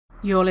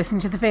You're listening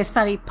to the Fierce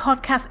Fatty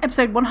Podcast,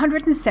 episode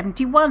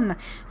 171,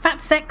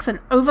 Fat Sex and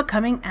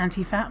Overcoming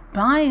Anti-Fat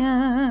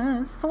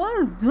Bias.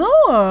 What's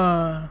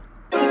up?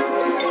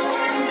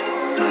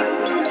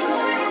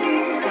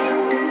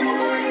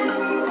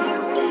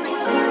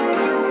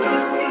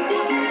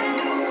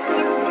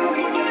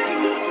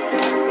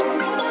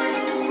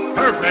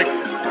 Perfect.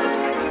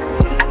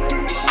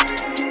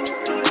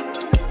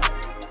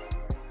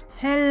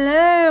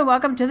 Hello,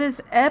 welcome to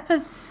this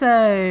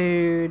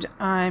episode.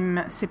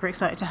 I'm super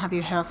excited to have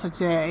you here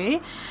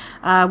today.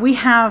 We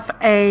have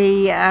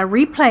a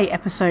replay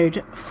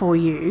episode for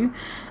you,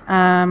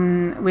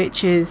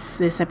 which is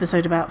this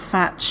episode about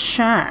fat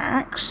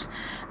shacks.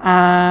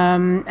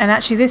 And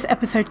actually this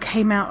episode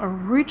came out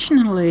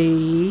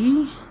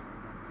originally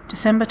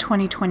December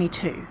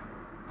 2022.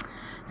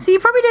 So you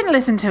probably didn't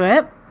listen to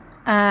it.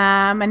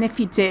 And if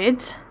you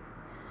did,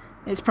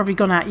 it's probably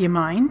gone out of your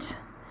mind.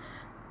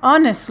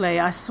 Honestly,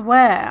 I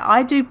swear,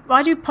 I do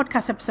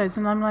podcast episodes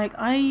and I'm like,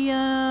 I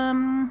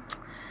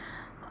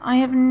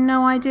have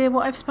no idea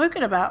what I've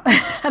spoken about.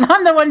 And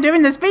I'm the one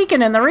doing the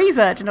speaking and the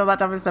research and all that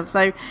type of stuff.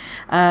 So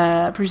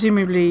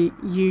presumably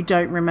you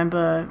don't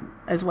remember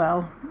as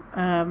well.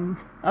 I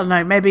don't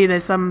know, maybe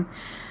there's some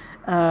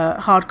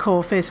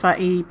hardcore Fierce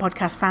Fatty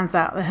podcast fans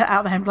out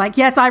there like,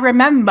 yes, I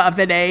remember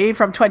Vinny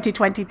from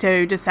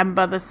 2022,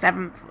 December the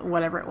 7th,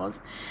 whatever it was.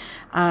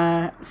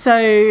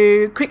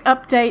 So quick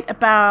update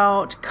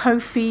about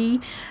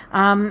Ko-fi,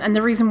 and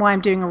the reason why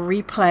I'm doing a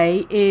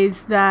replay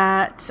is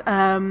that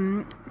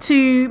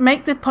to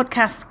make the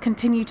podcast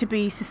continue to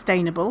be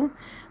sustainable,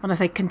 when I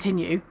say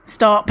continue,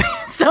 start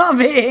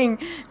being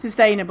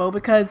sustainable,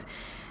 because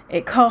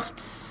it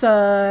costs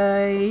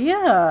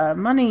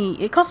money.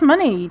 It costs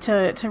money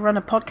to run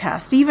a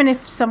podcast. Even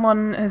if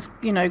someone has,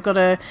 got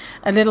a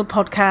little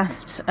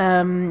podcast,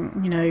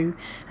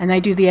 and they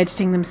do the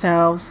editing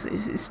themselves,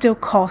 it still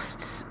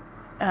costs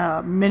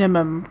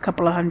minimum a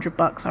couple of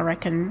 $100, I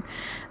reckon,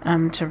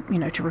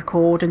 to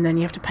record, and then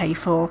you have to pay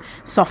for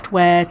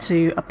software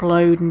to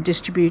upload and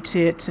distribute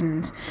it,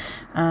 and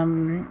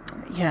and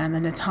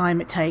then the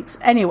time it takes.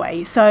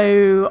 Anyway,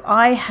 so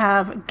I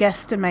have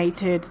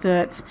guesstimated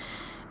that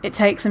it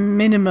takes a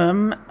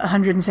minimum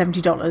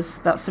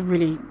 $170. That's a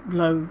really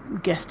low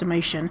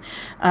guesstimation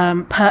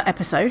per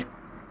episode,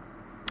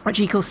 which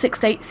equals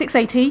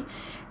 $680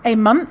 a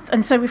month.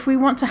 And so if we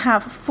want to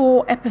have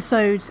 4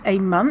 episodes a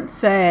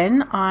month,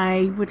 then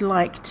I would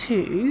like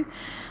to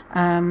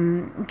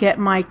get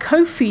my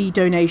Ko-fi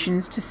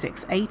donations to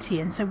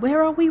 $680. And so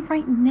where are we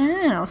right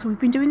now? So we've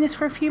been doing this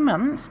for a few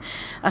months.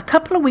 A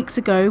couple of weeks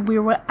ago, we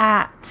were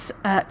at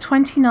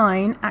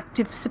 29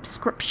 active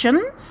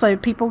subscriptions. So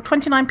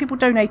 29 people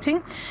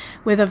donating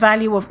with a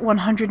value of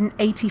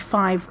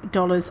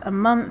 $185 a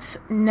month.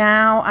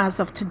 Now,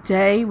 as of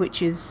today,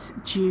 which is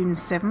June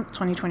 7th,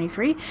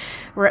 2023,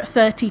 we're at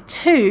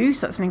 32.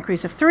 So that's an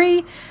increase of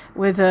 3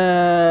 with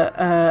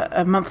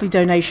a monthly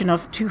donation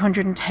of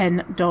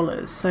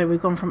 $210. So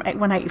we've gone from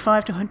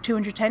 $185 to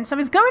 $210. So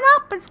it's going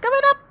up.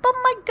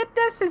 Oh my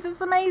goodness, this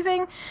is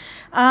amazing.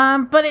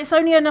 But it's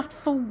only enough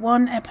for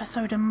 1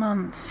 episode a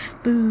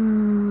month.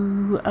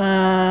 Boo.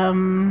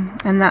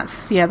 And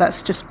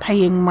that's just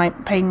paying my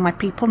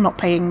people, not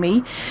paying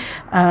me.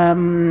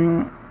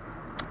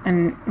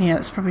 And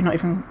it's probably not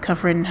even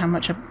covering how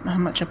much I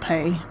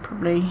pay,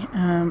 probably.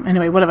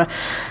 Anyway, whatever.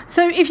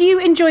 So if you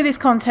enjoy this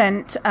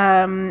content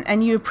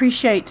and you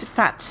appreciate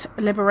fat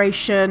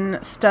liberation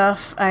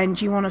stuff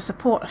and you want to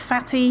support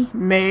Fatty,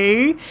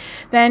 me,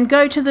 then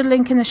go to the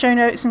link in the show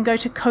notes and go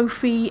to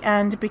Ko-fi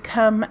and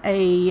become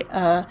a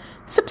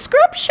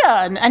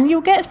subscription, and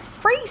you'll get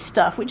free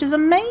stuff, which is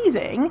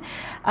amazing,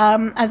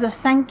 as a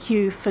thank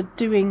you for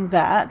doing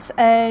that.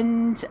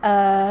 And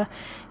I'm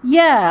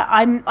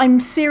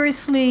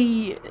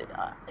seriously,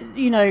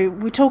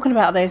 we're talking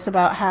about this,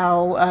 about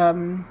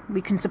how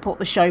we can support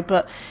the show,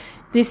 but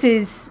this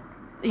is,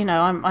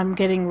 I'm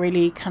getting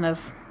really kind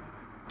of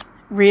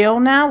real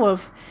now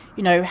of,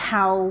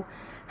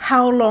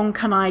 how long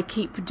can I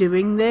keep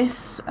doing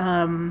this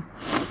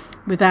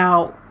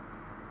without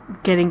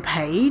getting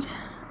paid?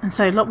 And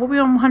so, look,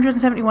 we're on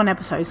 171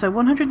 episodes. So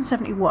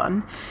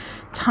 171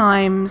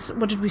 times,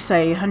 what did we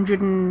say?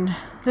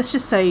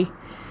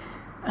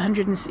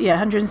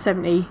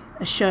 170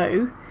 a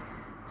show.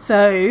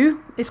 So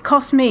it's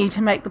cost me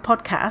to make the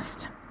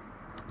podcast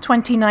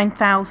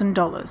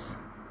 $29,000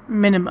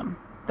 minimum.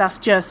 That's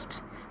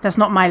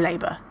not my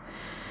labor.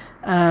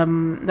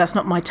 That's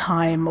not my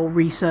time or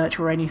research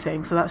or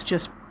anything. So that's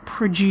just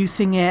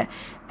producing it,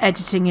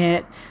 editing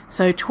it.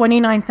 So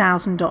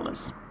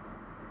 $29,000.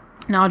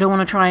 Now, I don't want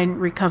to try and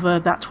recover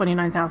that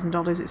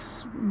 $29,000.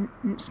 It's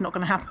not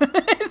going to happen.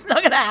 It's not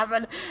going to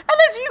happen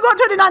unless you got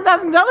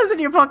 $29,000 in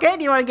your pocket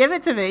and you want to give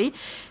it to me.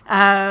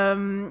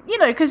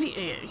 Because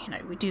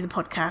we do the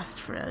podcast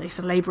for, it's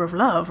a labor of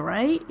love,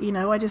 right?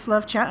 I just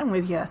love chatting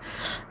with you.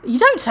 You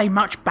don't say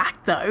much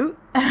back though.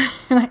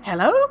 Like,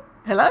 hello,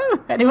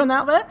 anyone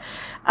out there?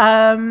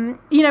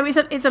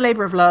 It's a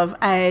labor of love,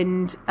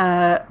 and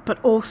but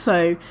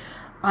also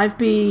I've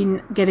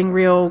been getting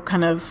real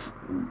kind of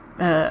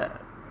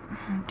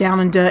down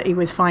and dirty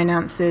with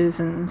finances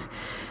and,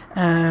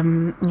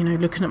 you know,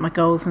 looking at my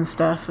goals and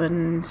stuff.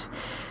 And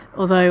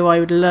although I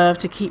would love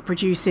to keep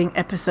producing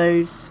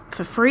episodes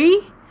for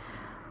free,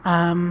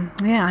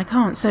 yeah, I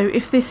can't. So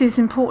if this is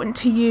important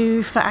to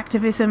you, for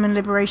activism and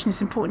liberation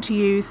is important to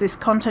you, this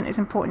content is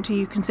important to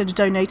you, consider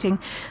donating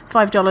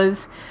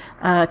 $5,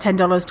 $10,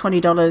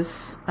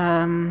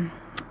 $20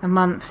 a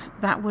month.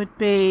 That would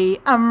be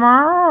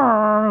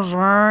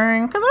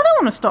amazing, because I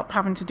don't want to stop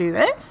having to do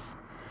this.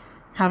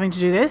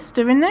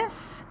 Doing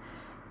this.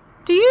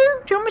 Do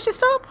you want me to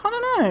stop? I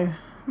don't know.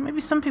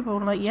 Maybe some people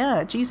are like,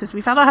 yeah, Jesus,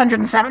 we've had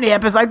 170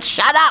 episodes.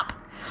 Shut up.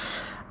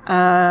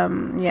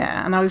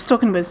 Yeah, and I was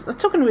talking with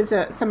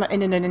someone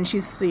in, and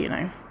she's, you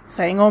know,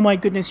 saying, oh my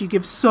goodness, you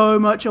give so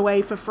much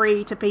away for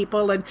free to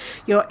people, and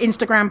your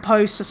Instagram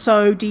posts are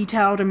so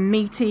detailed and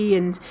meaty,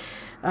 and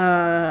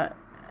I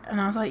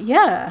was like,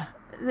 yeah,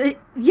 they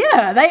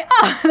are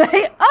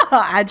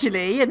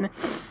actually, and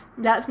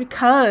that's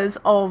because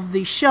of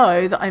the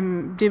show that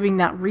I'm doing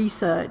that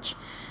research.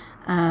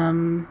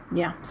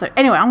 Yeah, so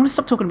anyway, I'm going to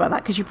stop talking about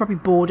that because you're probably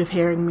bored of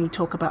hearing me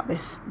talk about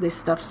this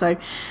stuff. So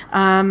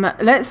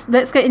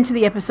let's get into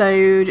the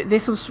episode.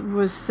 This was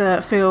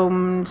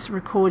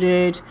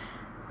recorded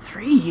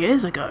 3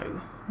 years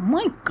ago.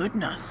 My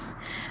goodness.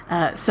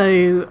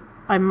 So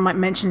I might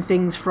mention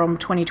things from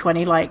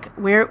 2020, like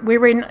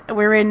we're in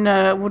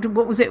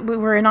what was it? We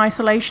were in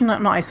isolation,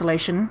 not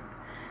isolation.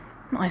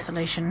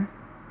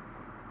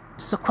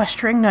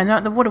 Sequestering?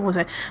 No, what was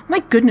it? My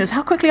goodness,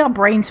 how quickly our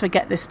brains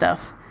forget this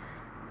stuff.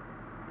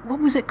 What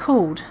was it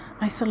called?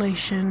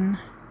 Isolation.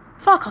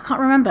 Fuck, I can't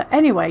remember.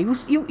 Anyway,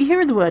 you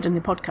hear the word in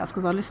the podcast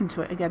because I listened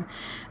to it again,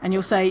 and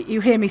you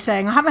hear me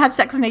saying, I haven't had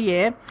sex in a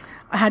year.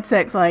 I had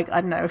sex, like,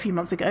 I don't know, a few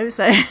months ago.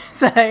 So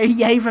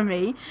yay for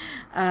me.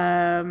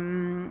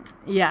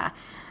 Yeah.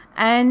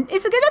 And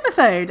it's a good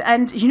episode.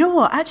 And you know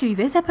what? Actually,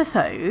 this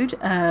episode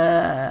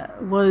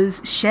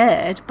was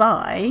shared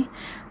by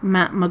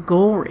Matt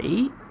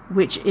McGorry,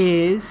 which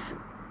is,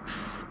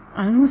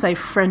 I'm going to say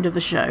friend of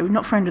the show,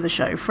 not friend of the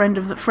show, friend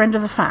of the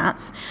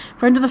Fats,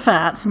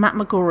 Matt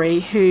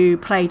McGorry, who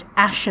played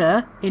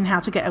Asher in How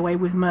to Get Away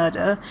with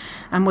Murder,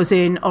 and was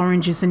in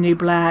Orange Is the New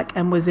Black,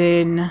 and was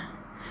in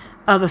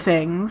other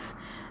things.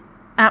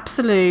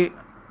 Absolute,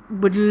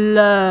 would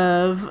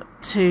love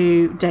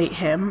to date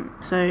him.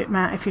 So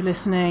Matt, if you're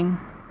listening,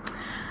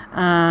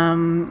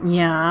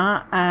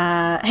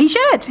 yeah, he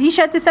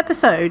shared this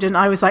episode, and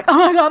I was like, oh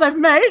my god, I've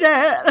made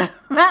it.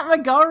 Matt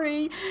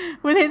McGorry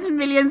with his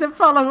millions of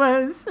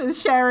followers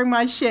is sharing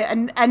my shit,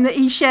 and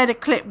he shared a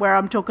clip where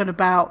I'm talking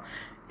about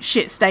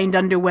shit stained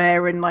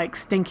underwear and like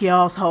stinky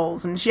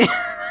assholes and shit.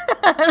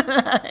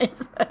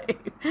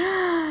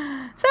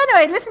 So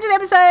anyway, listen to the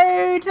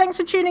episode. Thanks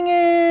for tuning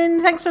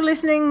in. Thanks for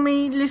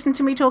listen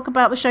to me talk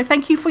about the show.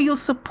 Thank you for your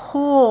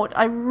support.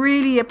 I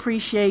really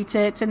appreciate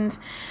it. And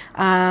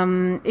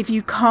if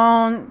you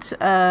can't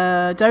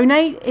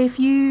donate, if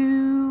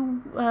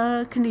you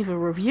can leave a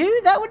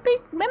review, that would be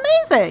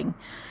amazing.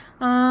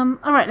 All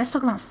right, let's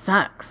talk about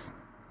sex.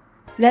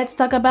 Let's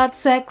talk about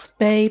sex,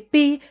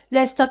 baby.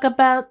 Let's talk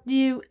about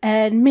you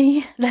and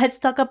me. Let's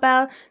talk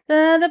about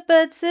the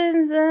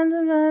persons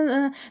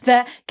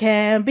that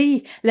can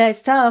be.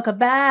 Let's talk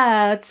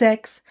about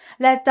sex.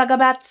 Let's talk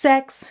about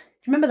sex. Do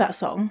you remember that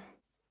song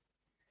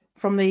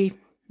from the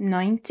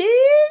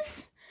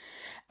 90s?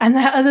 And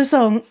that other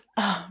song,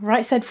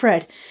 Right Said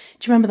Fred.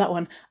 Do you remember that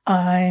one?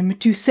 I'm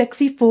too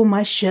sexy for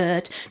my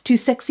shirt. Too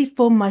sexy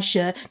for my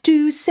shirt.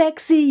 Too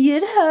sexy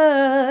it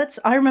hurts.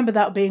 I remember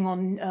that being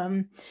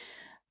on...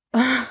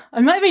 I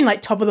might have been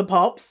like Top of the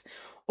Pops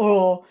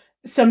or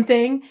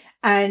something,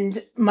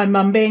 and my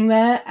mum being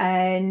there,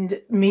 and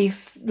me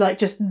like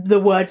just the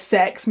word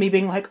sex, me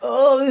being like,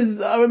 oh, this is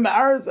so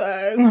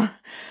embarrassing.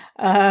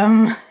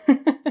 Yeah,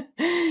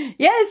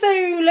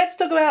 so let's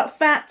talk about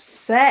fat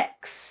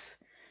sex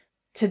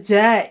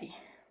today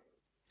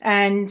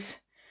and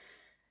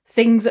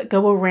things that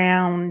go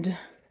around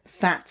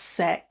fat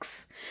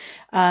sex.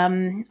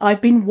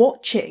 I've been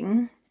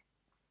rewatching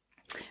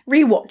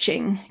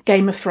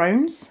Game of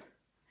Thrones,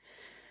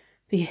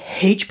 the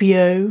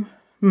HBO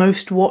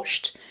most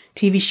watched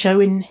TV show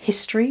in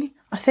history,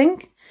 I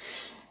think.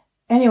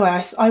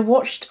 Anyway, I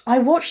watched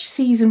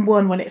season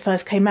 1 when it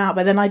first came out,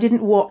 but then I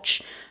didn't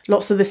watch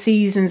lots of the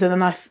seasons, and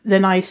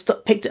then I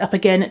picked it up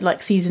again at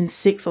like season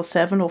 6 or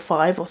 7 or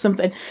 5 or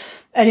something.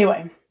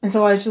 Anyway, and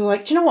so I was just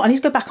like, do you know what? I need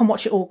to go back and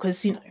watch it all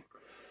because you know.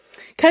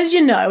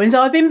 And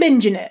so I've been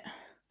binging it.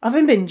 Let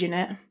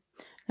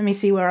me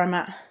see where I'm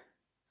at.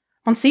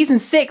 On season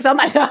 6, oh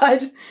my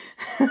god.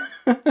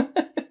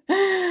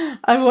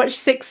 I've watched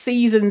 6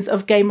 seasons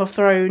of Game of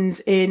Thrones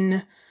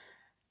in,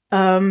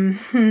 I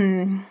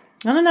don't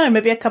know,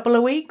 maybe a couple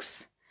of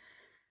weeks,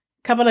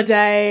 couple of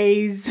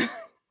days,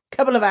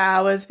 couple of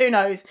hours, who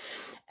knows.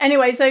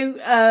 Anyway,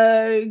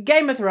 so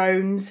Game of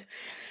Thrones,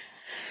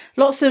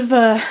 lots of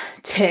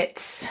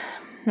tits,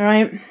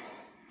 right?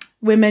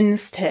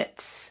 Women's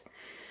tits.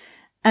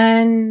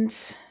 And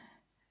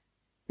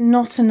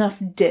not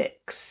enough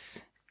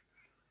dicks.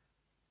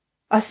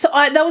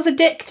 There was a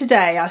dick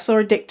today. I saw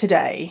a dick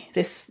today.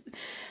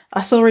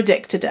 I saw a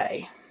dick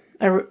today.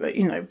 But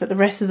the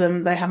rest of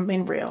them, they haven't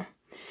been real.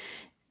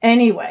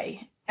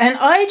 Anyway, and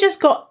it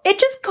just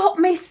got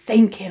me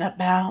thinking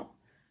about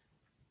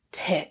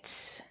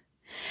tits.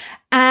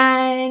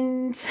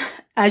 And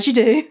as you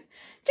do,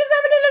 just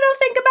having a little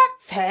think about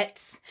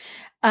tits.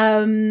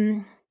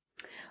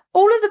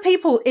 All of the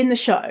people in the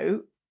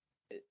show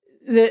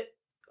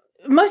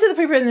most of the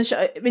people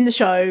in the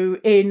show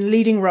in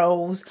leading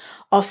roles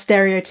are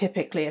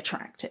stereotypically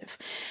attractive.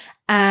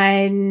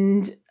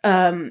 And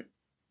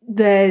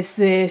there's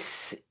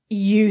this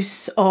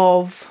use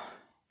of,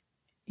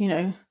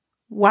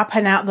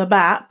 whapping out the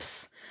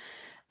baps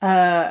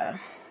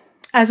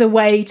as a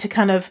way to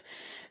kind of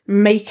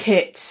make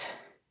it,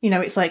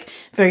 it's like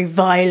very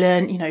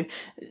violent,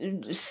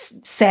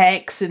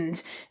 sex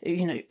and,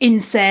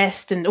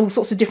 incest and all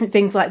sorts of different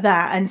things like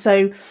that. And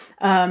so,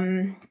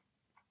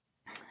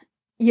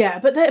 yeah,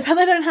 but they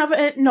don't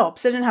have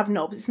knobs. They don't have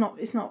knobs. It's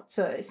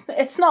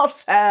not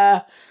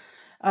fair.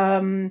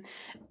 And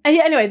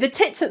yeah, anyway, the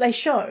tits that they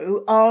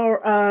show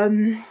are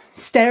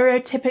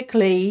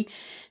stereotypically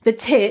the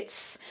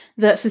tits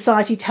that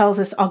society tells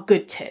us are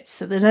good tits.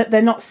 So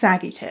they're not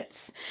saggy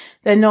tits.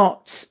 They're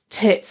not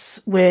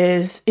tits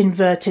with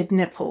inverted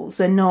nipples.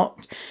 They're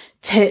not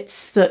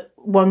tits that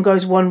one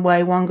goes one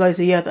way, one goes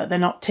the other. They're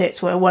not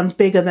tits where one's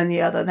bigger than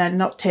the other. They're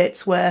not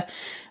tits where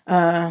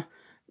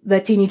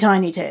they're teeny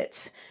tiny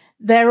tits.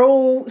 They're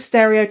all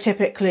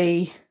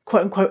stereotypically,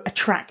 quote unquote,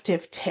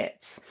 attractive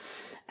tits.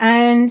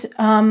 And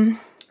I'm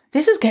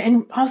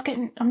getting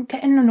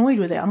annoyed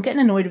with it. I'm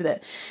getting annoyed with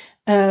it.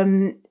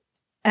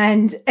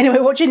 And anyway,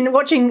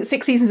 watching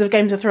 6 seasons of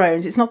Game of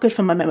Thrones, it's not good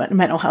for my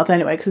mental health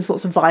anyway, because there's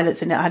lots of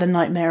violence in it. I had a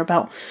nightmare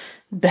about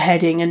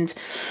beheading and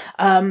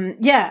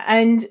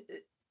and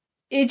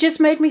it just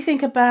made me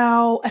think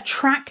about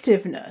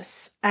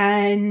attractiveness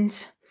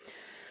and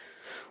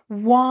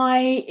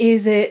why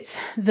is it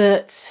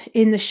that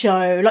in the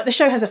show, like the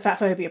show has a fat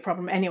phobia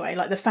problem anyway,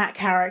 like the fat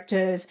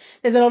characters,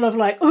 there's a lot of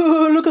like,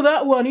 oh, look at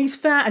that one, he's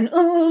fat, and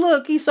oh,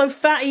 look, he's so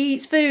fat, he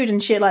eats food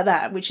and shit like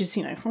that, which is,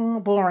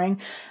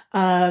 boring.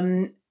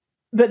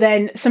 But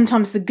then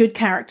sometimes the good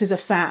characters are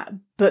fat,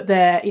 but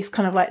it's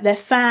kind of like they're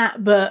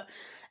fat, but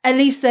at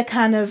least they're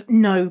kind of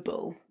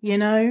noble,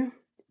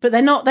 But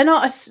they're not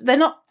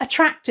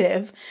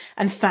attractive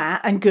and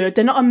fat and good.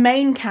 They're not a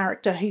main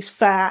character who's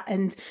fat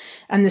and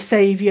the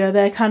savior.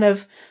 They're kind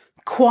of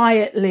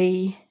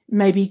quietly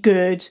maybe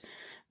good,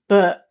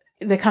 but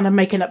they're kind of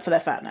making up for their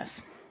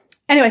fatness.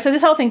 Anyway, so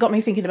this whole thing got me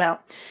thinking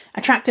about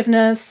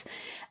attractiveness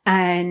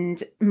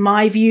and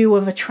my view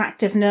of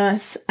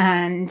attractiveness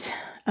and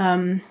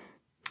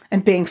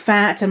being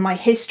fat and my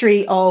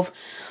history of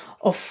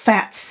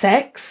fat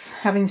sex,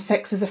 having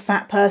sex as a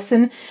fat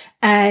person,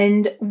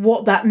 and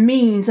what that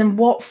means and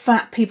what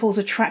fat people's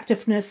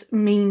attractiveness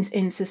means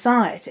in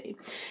society.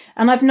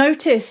 And I've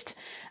noticed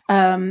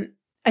a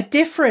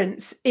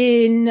difference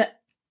in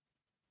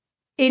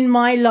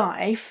my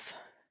life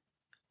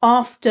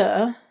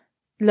after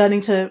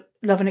learning to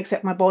love and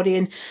accept my body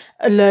and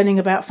learning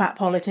about fat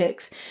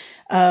politics,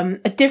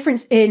 a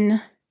difference in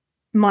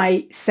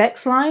my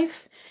sex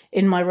life,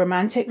 in my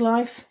romantic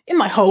life, in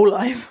my whole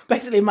life,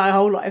 basically my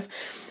whole life.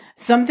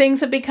 Some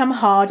things have become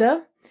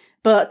harder,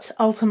 but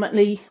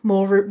ultimately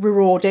more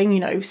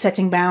rewarding,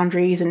 setting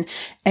boundaries and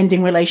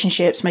ending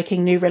relationships,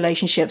 making new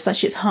relationships. That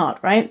shit's hard,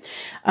 right?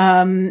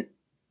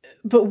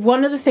 But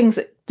one of the things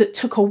that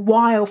took a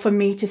while for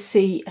me to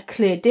see a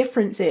clear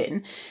difference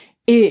in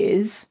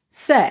is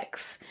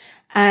sex.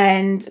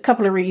 And a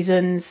couple of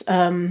reasons.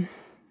 I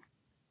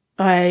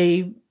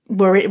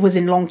was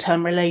in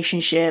long-term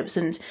relationships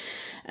and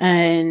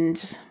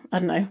I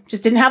don't know,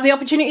 just didn't have the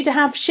opportunity to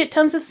have shit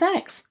tons of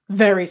sex.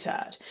 Very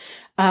sad.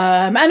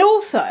 And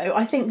also,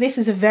 I think this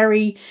is a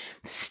very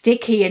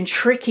sticky and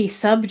tricky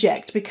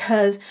subject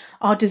because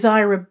our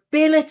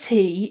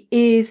desirability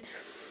is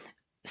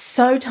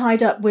so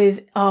tied up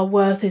with our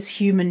worth as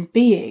human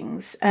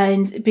beings,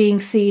 and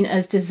being seen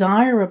as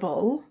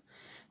desirable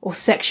or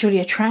sexually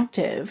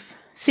attractive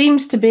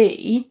seems to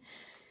be,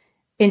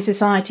 in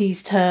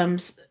society's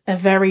terms, a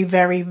very,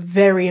 very,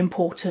 very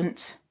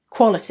important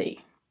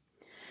quality.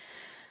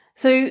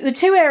 So the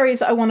two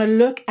areas I want to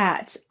look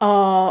at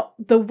are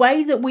the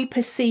way that we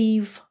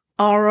perceive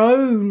our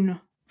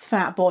own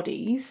fat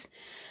bodies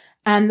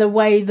and the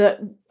way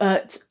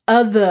that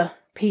other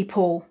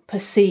people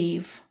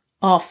perceive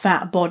our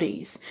fat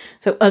bodies.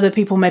 So other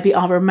people, maybe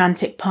our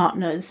romantic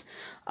partners,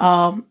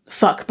 our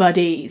fuck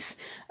buddies,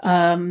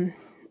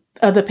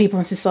 other people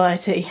in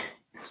society,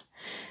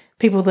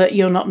 people that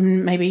you're not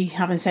maybe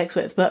having sex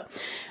with. But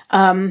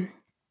and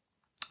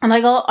I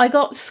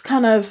got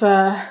kind of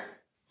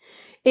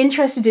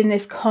interested in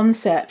this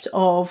concept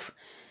of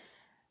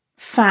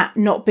fat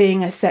not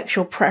being a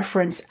sexual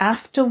preference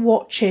after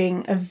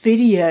watching a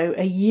video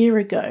a year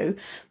ago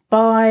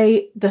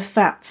by the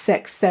fat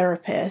sex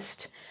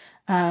therapist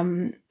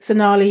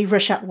Sonali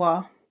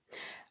Rashatwar,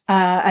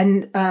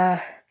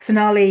 and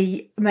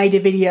Sonali made a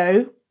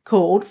video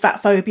called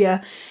Fat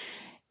Phobia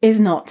is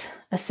not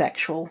a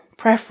sexual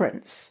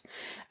preference.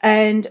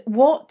 And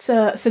what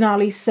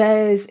Sonali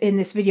says in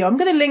this video, I'm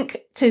going to link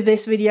to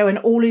this video and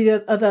all of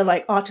the other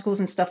like articles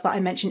and stuff that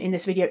I mentioned in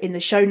this video in the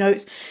show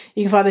notes.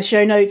 You can find the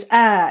show notes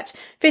at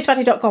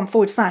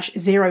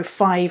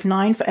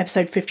fiercefatty.com/059 for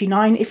episode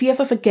 59. If you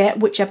ever forget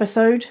which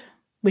episode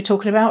we're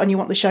talking about and you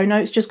want the show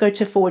notes, just go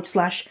to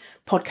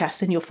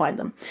 /podcast and you'll find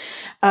them.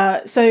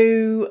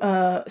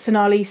 So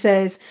Sonali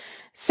says,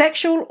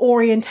 sexual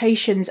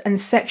orientations and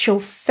sexual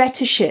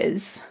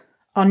fetishes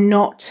are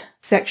not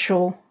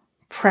sexual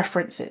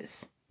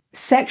preferences.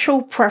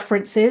 Sexual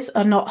preferences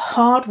are not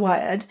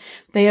hardwired.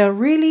 They are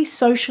really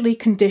socially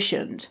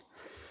conditioned.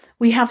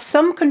 We have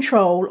some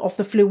control of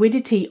the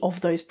fluidity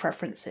of those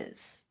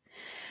preferences.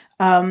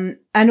 And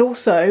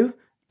also,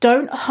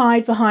 don't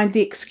hide behind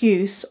the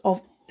excuse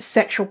of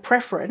sexual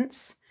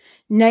preference.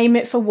 Name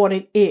it for what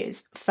it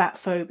is, fat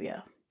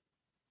phobia.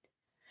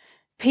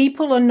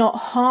 People are not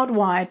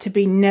hardwired to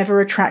be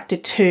never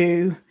attracted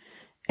to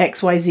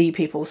XYZ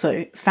people,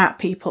 so fat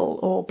people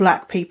or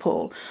black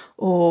people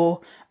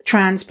or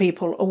trans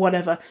people or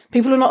whatever.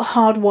 People are not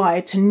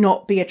hardwired to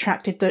not be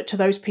attracted to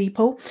those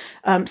people.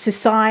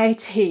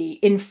 Society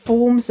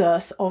informs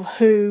us of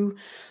who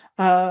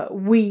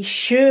we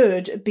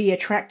should be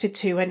attracted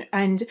to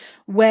and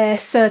where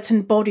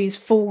certain bodies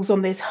falls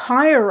on this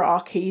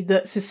hierarchy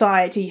that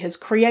society has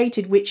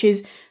created, which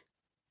is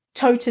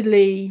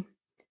totally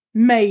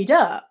made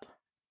up,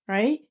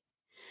 right?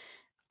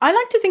 I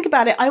like to think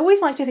about it. I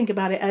always like to think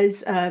about it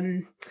as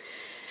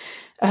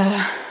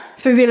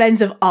through the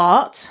lens of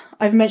art.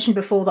 I've mentioned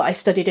before that I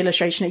studied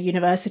illustration at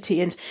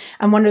university, and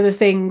one of the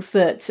things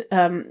that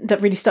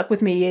that really stuck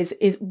with me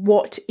is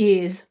what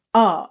is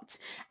art?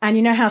 And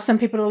you know how some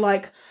people are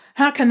like,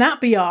 how can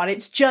that be art?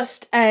 It's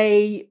just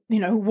a,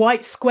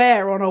 white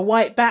square on a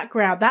white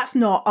background. That's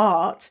not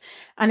art.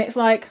 And it's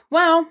like,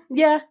 well,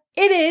 yeah,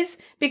 it is,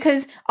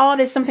 because art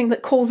is something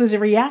that causes a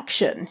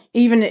reaction,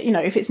 even,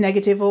 if it's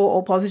negative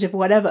or positive or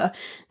whatever,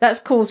 that's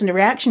causing a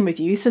reaction with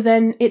you. So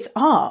then it's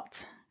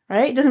art,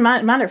 right? It doesn't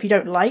matter if you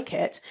don't like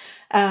it.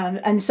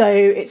 And so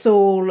it's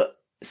all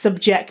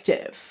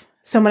subjective.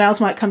 Someone else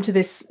might come to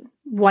this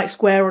white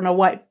square on a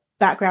white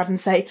background and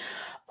say,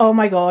 oh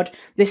my God,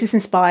 this is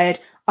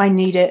inspired. I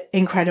need it.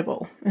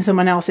 Incredible. And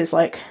someone else is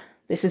like,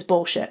 this is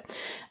bullshit.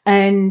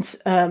 And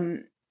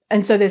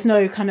so there's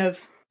no kind of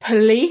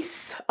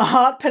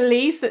art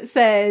police that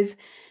says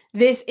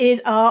this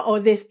is art or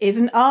this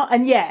isn't art.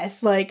 And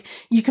yes, like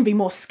you can be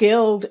more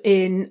skilled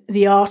in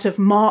the art of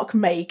mark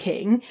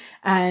making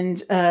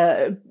and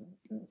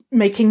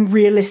making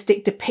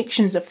realistic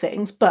depictions of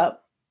things.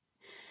 But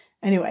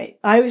anyway,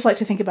 I always like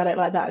to think about it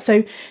like that.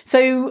 So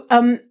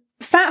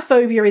fat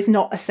phobia is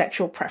not a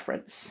sexual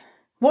preference.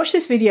 Watch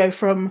this video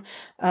from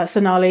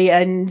Sonali,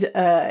 and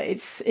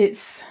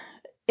it's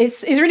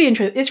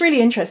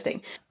really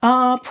interesting.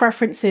 Our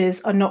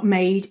preferences are not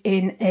made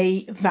in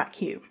a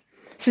vacuum.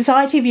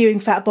 Society viewing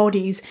fat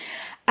bodies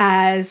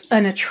as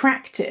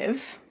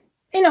unattractive,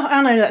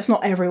 I know that's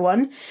not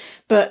everyone,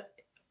 but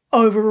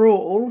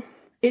overall,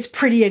 it's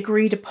pretty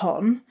agreed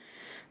upon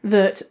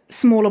that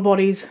smaller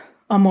bodies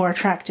are more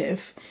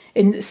attractive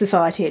in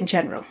society in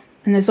general.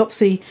 And there's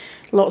obviously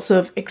lots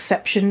of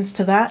exceptions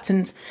to that,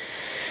 and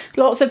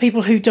lots of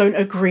people who don't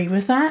agree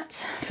with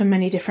that for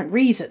many different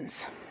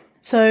reasons.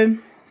 So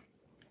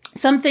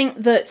something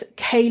that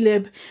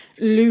Caleb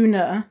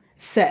Luna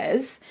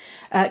says,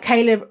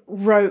 Caleb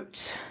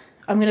wrote,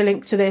 I'm going to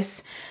link to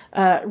this,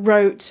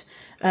 wrote,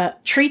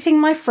 treating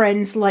my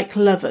friends like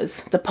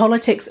lovers, the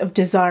politics of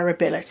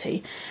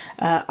desirability.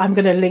 I'm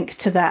going to link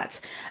to that.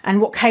 And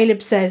what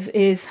Caleb says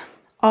is,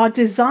 our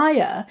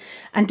desire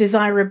and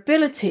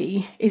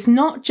desirability is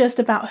not just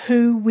about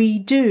who we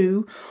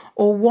do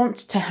or want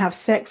to have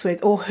sex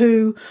with, or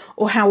who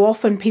or how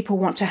often people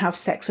want to have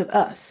sex with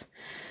us.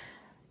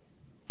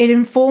 It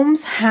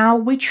informs how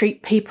we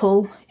treat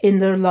people in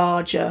the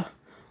larger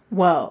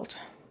world.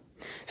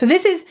 So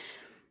this is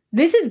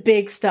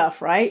big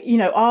stuff, right?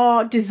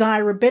 Our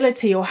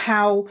desirability, or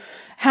how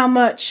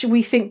much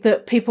we think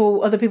that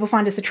other people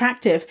find us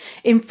attractive,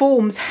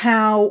 informs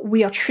how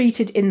we are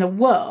treated in the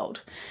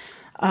world.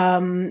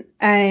 And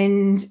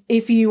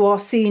if you are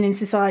seen in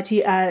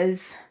society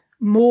as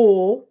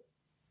more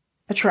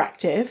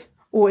attractive,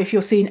 or if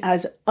you're seen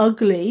as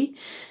ugly,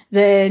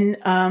 then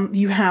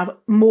you have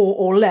more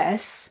or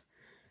less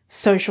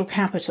social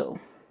capital.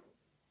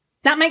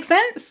 That makes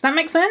sense?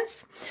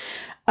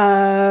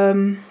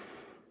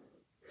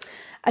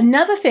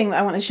 Another thing that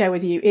I want to share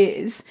with you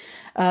is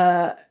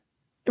a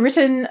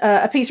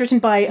piece written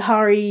by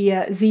Hari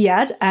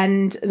Ziad,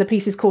 and the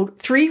piece is called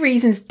 3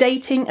 Reasons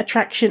Dating,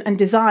 Attraction and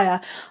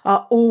Desire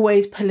Are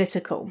Always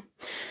Political.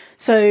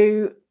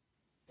 So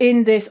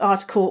in this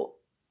article,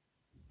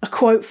 a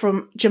quote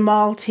from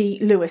Jamal T.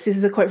 Lewis. This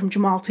is a quote from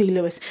Jamal T.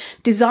 Lewis.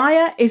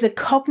 Desire is a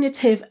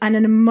cognitive and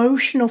an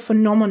emotional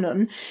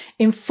phenomenon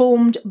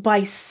informed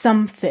by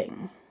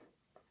something.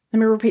 Let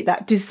me repeat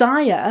that.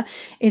 Desire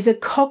is a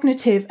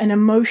cognitive and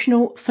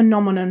emotional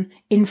phenomenon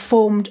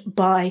informed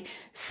by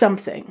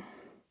something.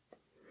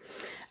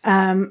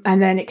 And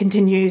then it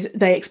continues,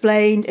 they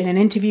explained in an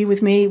interview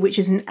with me, which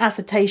is an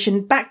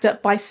assertion backed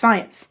up by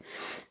science.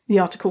 The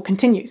article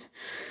continues.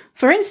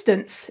 For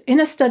instance, in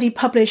a study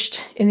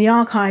published in the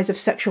Archives of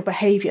Sexual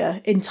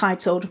Behaviour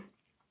entitled,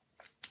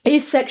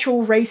 Is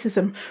Sexual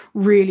Racism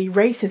Really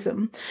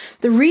Racism?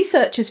 The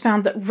researchers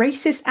found that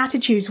racist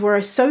attitudes were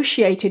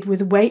associated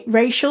with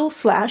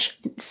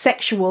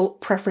racial/sexual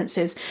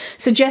preferences,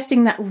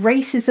 suggesting that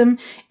racism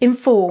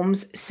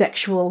informs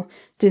sexual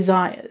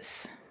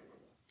desires.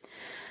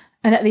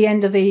 And at the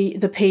end of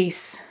the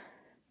piece,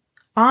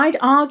 I'd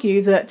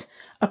argue that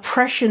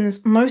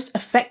oppression's most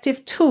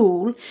effective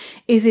tool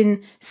is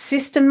in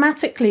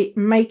systematically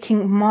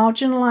making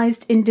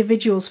marginalized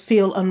individuals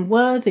feel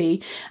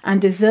unworthy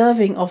and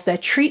deserving of their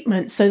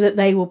treatment so that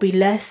they will be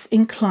less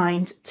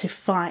inclined to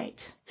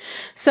fight.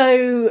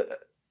 So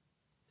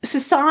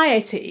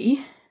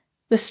society,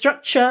 the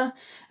structure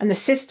and the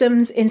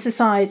systems in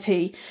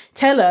society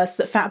tell us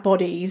that fat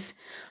bodies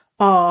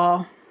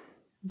are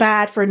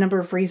bad for a number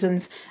of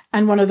reasons.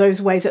 And one of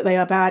those ways that they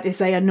are bad is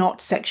they are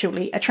not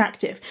sexually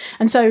attractive.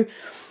 And so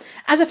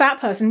as a fat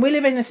person, we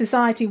live in a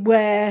society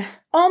where,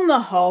 on the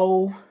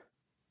whole,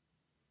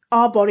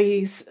 our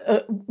bodies,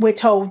 we're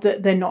told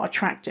that they're not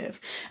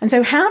attractive. And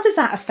so how does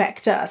that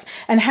affect us?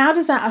 And how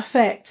does that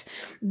affect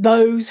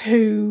those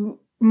who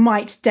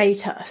might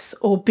date us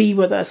or be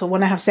with us or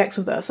want to have sex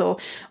with us or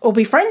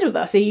be friends with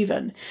us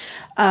even?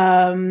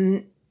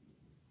 And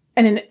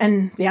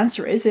the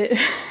answer is it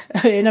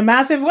in a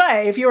massive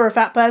way. If you're a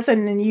fat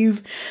person and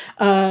you've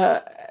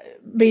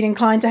been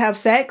inclined to have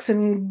sex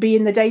and be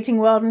in the dating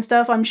world and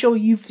stuff, I'm sure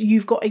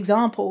you've got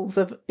examples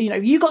of,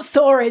 you've got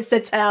stories to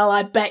tell,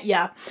 I bet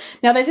ya.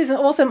 Now, this is an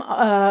awesome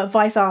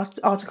Vice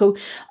article.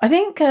 I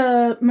think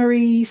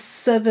Marie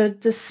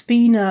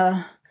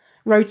Souther-Despina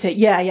wrote it.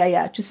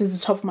 Yeah, just at the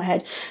top of my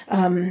head.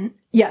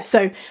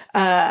 So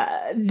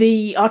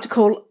the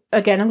article,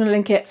 again, I'm going to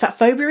link it.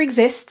 Fatphobia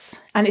exists,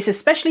 and it's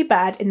especially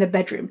bad in the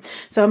bedroom.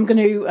 So I'm going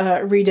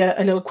to read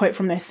a little quote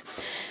from this.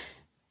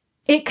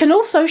 It can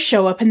also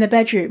show up in the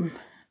bedroom,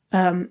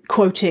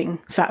 quoting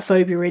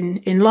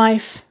fatphobia in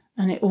life,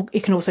 and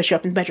it can also show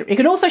up in the bedroom. It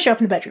can also show up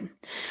in the bedroom.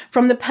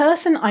 From the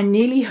person I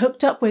nearly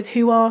hooked up with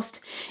who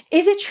asked,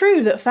 is it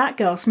true that fat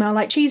girls smell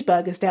like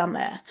cheeseburgers down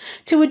there?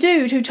 To a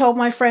dude who told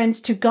my friend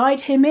to guide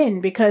him in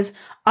because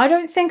I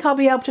don't think I'll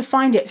be able to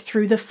find it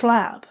through the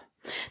flab.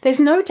 There's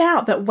no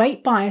doubt that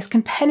weight bias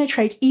can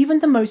penetrate even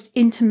the most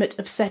intimate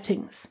of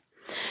settings.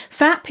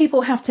 Fat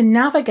people have to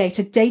navigate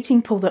a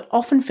dating pool that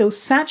often feels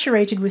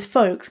saturated with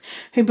folks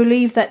who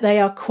believe that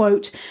they are,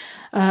 quote,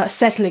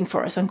 settling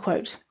for us,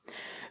 unquote,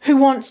 who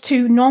want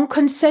to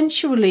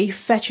non-consensually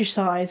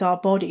fetishize our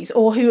bodies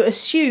or who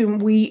assume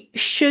we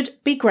should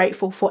be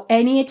grateful for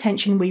any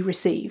attention we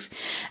receive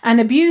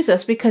and abuse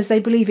us because they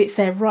believe it's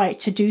their right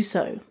to do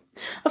so.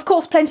 Of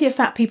course, plenty of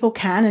fat people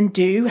can and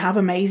do have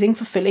amazing,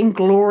 fulfilling,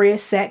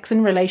 glorious sex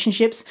and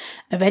relationships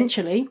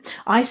eventually.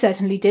 I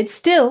certainly did.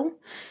 Still,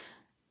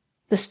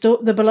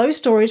 the below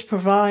stories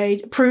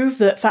prove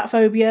that fat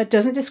phobia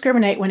doesn't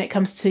discriminate when it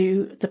comes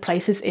to the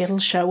places it'll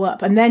show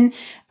up. And then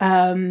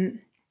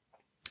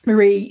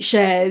Marie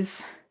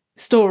shares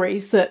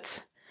stories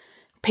that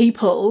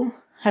people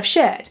have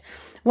shared.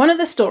 One of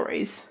the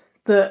stories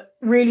that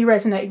really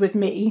resonated with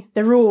me,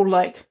 they're all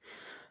like,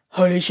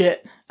 holy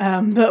shit.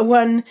 But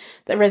one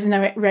that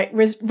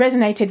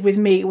resonated with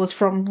me was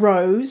from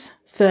Rose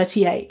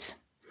 38.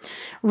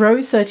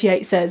 Rose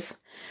 38 says,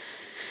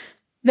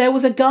 there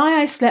was a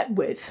guy I slept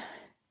with,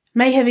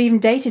 may have even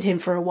dated him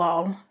for a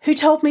while, who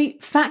told me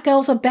fat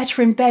girls are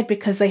better in bed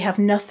because they have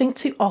nothing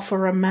to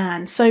offer a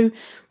man. So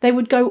they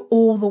would go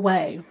all the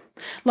way.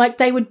 Like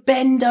they would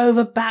bend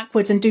over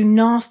backwards and do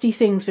nasty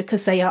things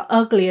because they are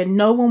ugly and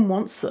no one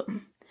wants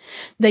them.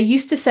 They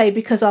used to say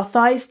because our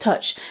thighs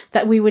touch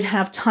that we would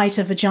have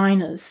tighter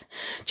vaginas,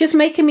 just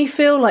making me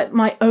feel like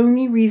my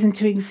only reason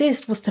to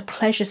exist was to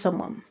pleasure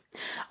someone.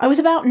 I was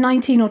about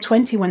 19 or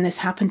 20 when this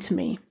happened to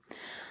me.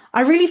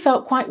 I really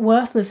felt quite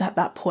worthless at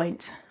that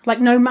point. Like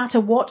no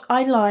matter what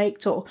I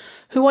liked or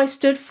who I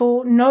stood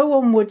for, no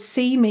one would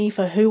see me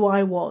for who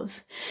I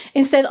was.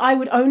 Instead, I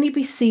would only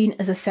be seen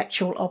as a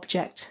sexual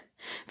object.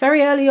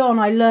 Very early on,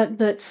 I learnt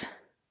that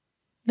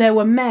there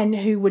were men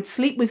who would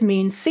sleep with me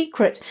in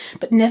secret,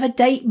 but never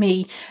date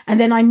me. And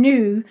then I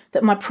knew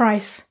that my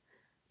price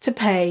to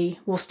pay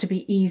was to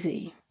be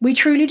easy. We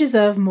truly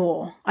deserve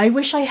more. I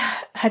wish I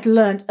had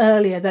learnt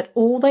earlier that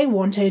all they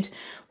wanted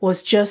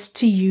was just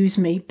to use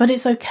me, but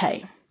it's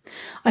okay.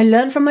 I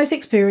learned from those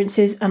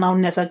experiences and I'll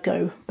never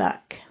go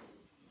back.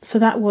 So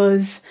that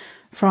was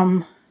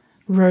from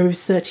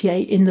Rose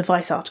 38 in the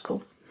Vice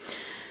article.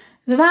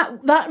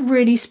 That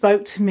really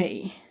spoke to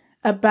me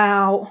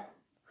about,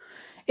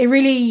 it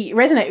really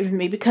resonated with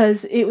me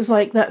because it was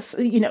like, that's,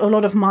 a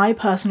lot of my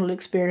personal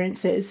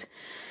experiences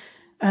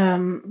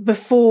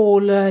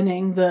before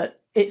learning that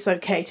it's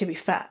okay to be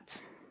fat.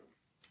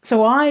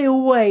 So I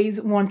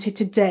always wanted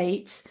to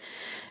date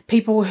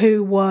people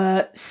who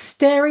were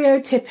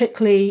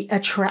stereotypically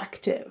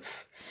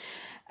attractive.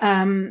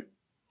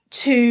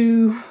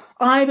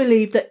 I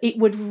believed that it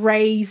would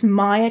raise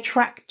my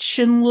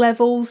attraction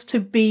levels to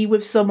be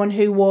with someone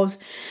who was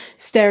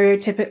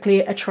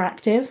stereotypically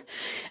attractive.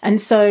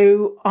 And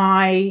so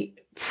I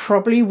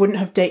probably wouldn't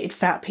have dated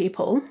fat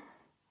people.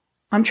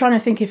 I'm trying to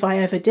think if I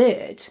ever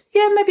did.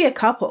 Yeah, maybe a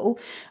couple.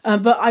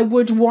 But I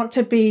would want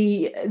to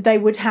be, they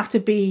would have to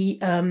be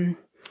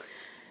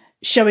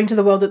showing to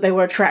the world that they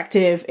were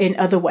attractive in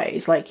other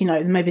ways. Like,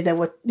 maybe they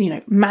were,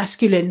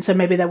 masculine. So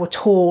maybe they were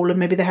tall and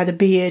maybe they had a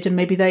beard and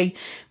maybe they,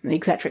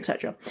 et cetera, et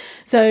cetera.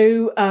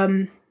 So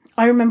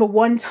I remember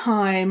one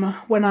time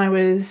when I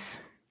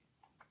was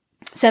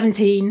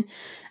 17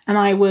 and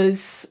I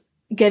was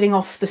getting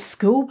off the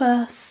school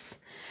bus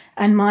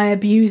and my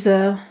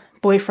abuser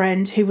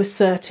boyfriend, who was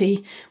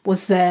 30,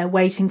 was there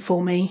waiting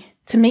for me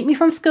to meet me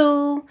from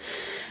school.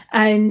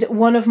 And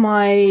one of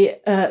my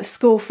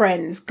school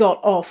friends got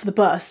off the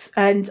bus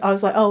and I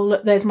was like, oh,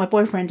 look, there's my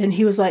boyfriend. And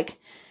he was like,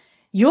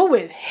 you're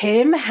with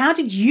him? How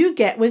did you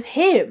get with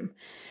him?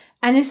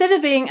 And instead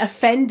of being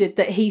offended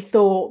that he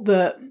thought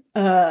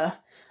that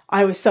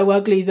I was so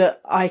ugly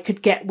that I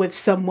could get with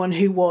someone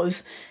who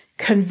was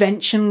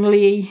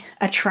conventionally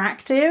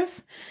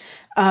attractive,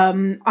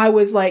 I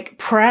was like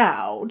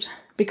proud,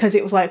 because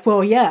it was like,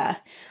 well, yeah,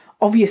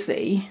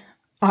 obviously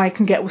I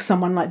can get with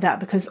someone like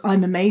that because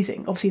I'm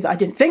amazing. Obviously I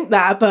didn't think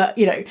that, but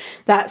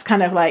that's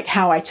kind of like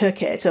how I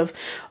took it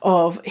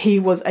of he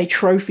was a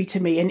trophy to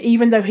me. And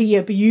even though he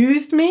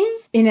abused me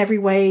in every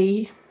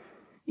way,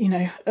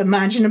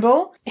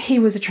 imaginable, he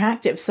was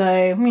attractive. So,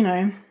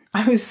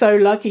 I was so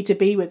lucky to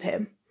be with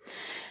him.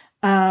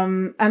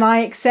 And I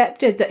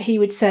accepted that he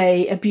would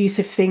say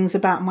abusive things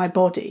about my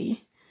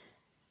body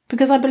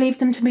because I believed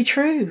them to be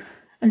true.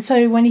 And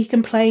so when he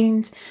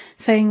complained,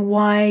 saying,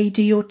 why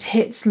do your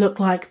tits look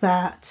like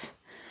that?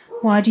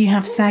 Why do you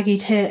have saggy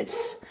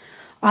tits?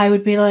 I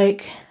would be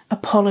like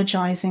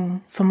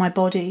apologizing for my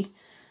body.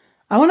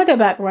 I want to go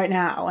back right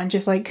now and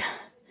just like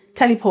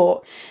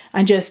teleport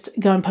and just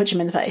go and punch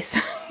him in the face.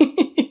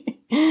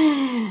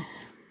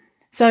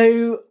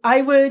 So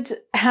I would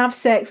have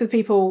sex with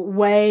people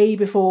way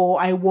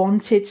before I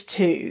wanted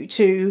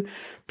to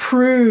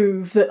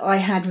prove that I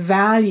had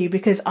value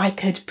because I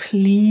could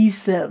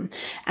please them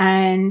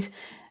and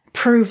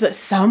prove that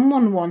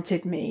someone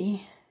wanted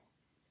me.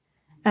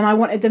 And I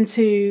wanted them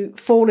to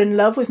fall in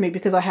love with me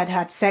because I had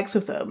had sex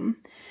with them.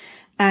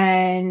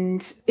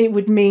 And it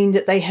would mean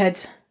that they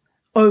had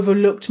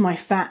overlooked my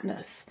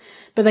fatness.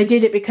 But they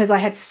did it because I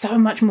had so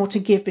much more to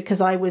give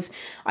because I was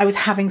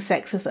having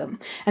sex with them.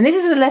 And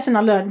this is a lesson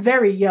I learned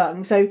very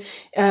young. So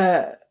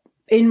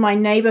in my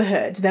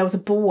neighborhood, there was a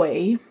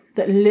boy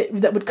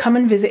that would come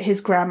and visit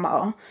his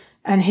grandma,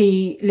 and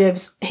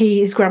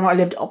his grandma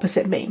lived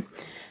opposite me.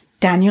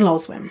 Daniel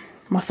Oswin,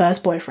 my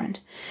first boyfriend.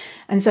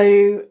 And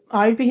so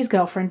I would be his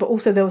girlfriend, but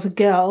also there was a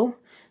girl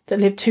that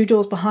lived 2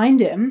 doors behind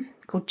him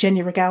called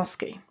Jenny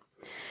Rogalski.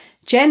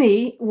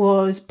 Jenny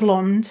was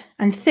blonde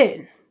and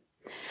thin.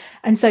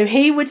 And so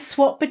he would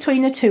swap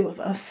between the two of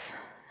us.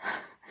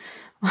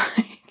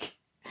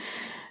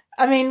 There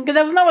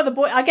was no other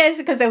boy, I guess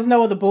because there was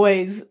no other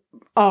boys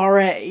our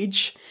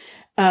age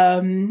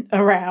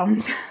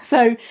around.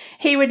 So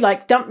he would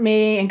like dump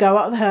me and go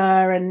out with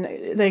her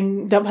and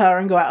then dump her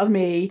and go out with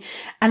me.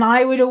 And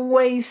I would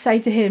always say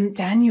to him,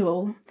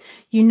 Daniel,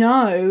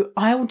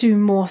 I'll do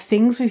more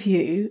things with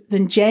you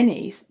than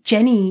Jenny's.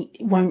 Jenny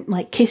won't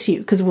like kiss you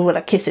because we were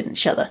like kissing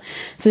each other.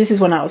 So this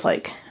is when I was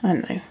like, I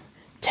don't know,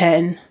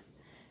 10.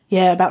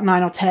 Yeah, about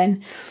 9 or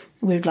 10,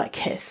 we would like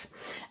kiss.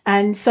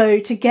 And so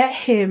to get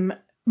him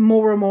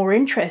more and more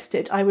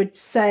interested, I would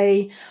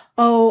say,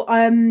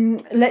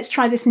 let's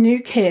try this new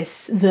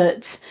kiss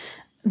that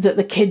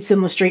the kids on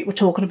the street were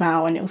talking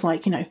about. And it was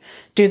like,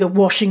 do the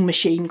washing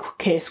machine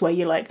kiss where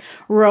you like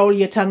roll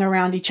your tongue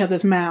around each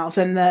other's mouths,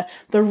 and the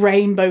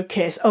rainbow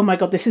kiss. Oh my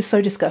God, this is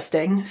so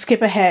disgusting.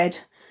 Skip ahead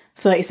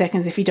 30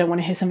 seconds if you don't want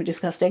to hear something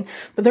disgusting.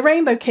 But the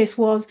rainbow kiss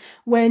was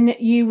when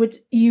you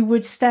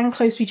would stand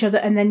close to each other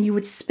and then you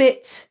would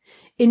spit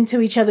into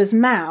each other's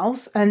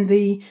mouths, and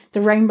the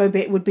rainbow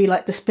bit would be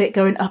like the spit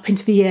going up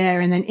into the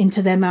air and then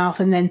into their mouth,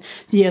 and then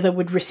the other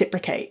would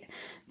reciprocate.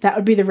 That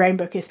would be the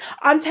rainbow kiss.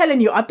 I'm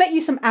telling you, I bet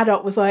you some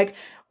adult was like,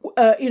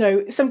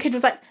 some kid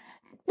was like,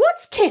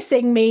 what's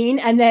kissing mean?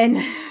 And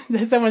then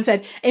someone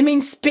said, it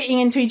means spitting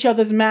into each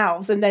other's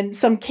mouths. And then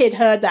some kid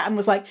heard that and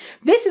was like,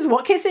 this is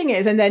what kissing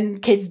is. And then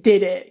kids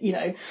did it,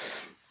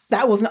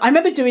 That wasn't, I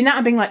remember doing that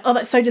and being like, oh,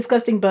 that's so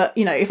disgusting. But,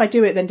 if I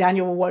do it, then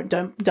Daniel won't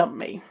dump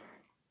me.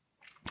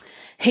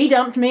 He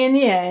dumped me in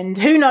the end.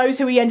 Who knows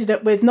who he ended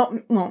up with?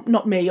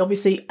 Not me,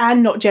 obviously,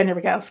 and not Jenny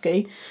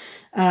Rogalski.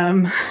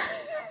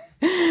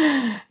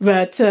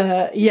 But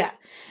yeah.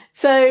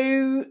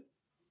 So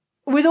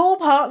with all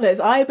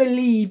partners, I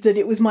believed that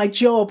it was my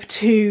job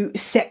to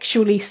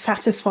sexually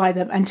satisfy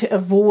them and to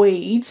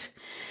avoid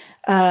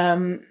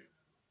having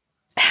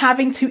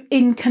to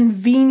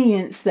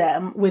inconvenience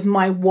them with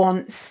my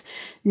wants,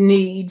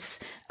 needs,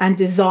 and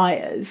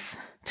desires,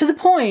 to the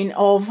point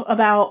of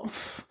about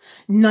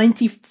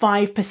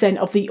 95%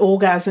 of the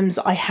orgasms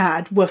I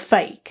had were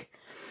fake.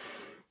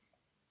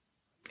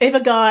 if a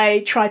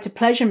guy tried to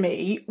pleasure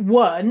me,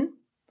 one,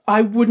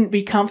 I wouldn't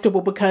be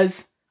comfortable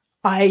because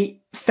I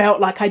felt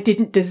like I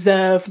didn't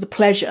deserve the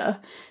pleasure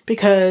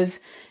because,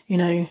 you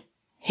know,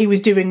 he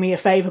was doing me a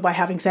favour by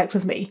having sex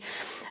with me.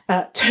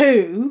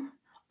 Two,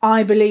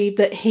 I believe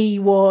that he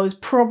was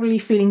probably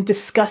feeling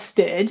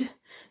disgusted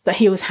that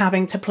he was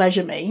having to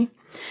pleasure me.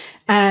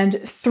 And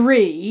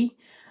three,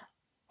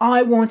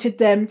 I wanted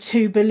them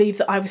to believe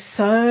that I was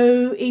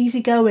so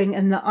easygoing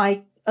and that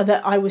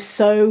I was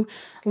so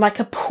like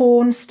a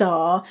porn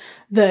star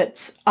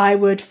that I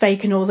would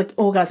fake an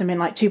orgasm in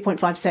like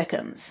 2.5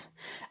 seconds.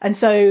 And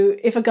so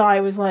if a guy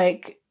was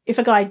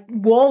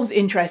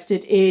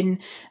interested in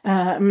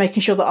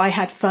making sure that I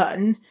had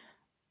fun,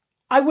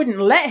 I wouldn't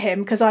let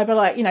him, because I'd be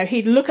like, you know,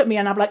 he'd look at me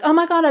and I'd be like, oh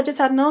my God, I just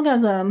had an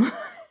orgasm.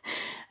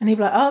 And he'd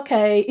be like,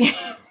 okay.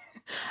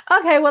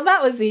 Okay, well,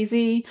 that was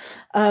easy.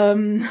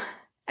 And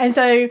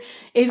so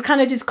it's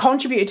kind of just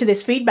contributed to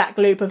this feedback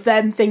loop of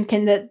them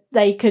thinking that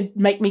they could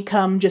make me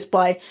come just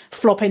by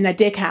flopping their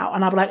dick out.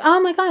 And I'd be like,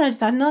 oh my God, I just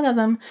had an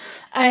orgasm.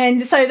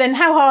 And so then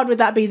how hard would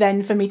that be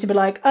then for me to be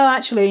like, oh,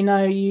 actually,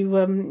 no, you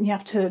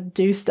have to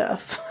do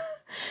stuff.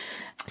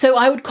 So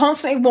I would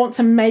constantly want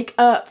to make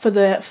up for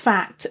the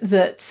fact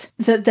that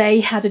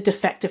they had a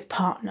defective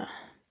partner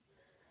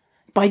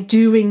by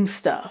doing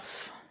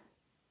stuff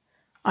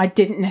I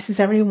didn't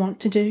necessarily want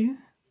to do,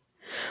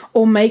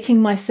 or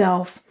making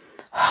myself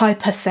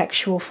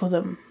hypersexual for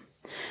them.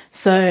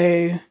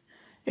 So,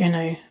 you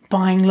know,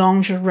 buying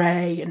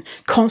lingerie and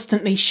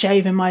constantly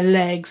shaving my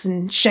legs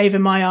and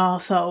shaving my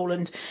arsehole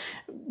and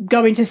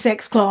going to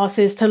sex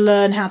classes to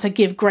learn how to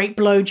give great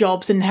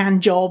blowjobs and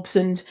hand jobs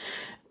and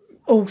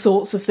all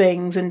sorts of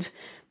things, and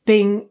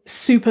being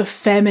super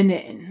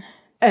feminine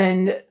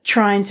and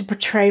trying to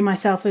portray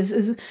myself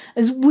as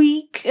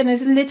weak and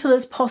as little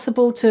as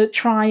possible to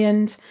try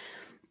and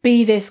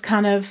be this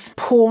kind of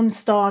porn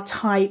star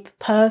type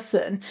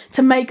person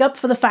to make up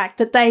for the fact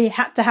that they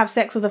had to have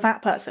sex with a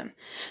fat person.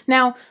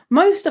 Now,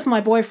 most of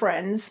my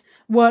boyfriends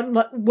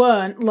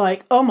weren't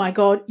like, oh my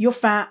God, you're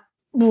fat.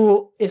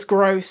 Ooh, it's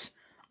gross.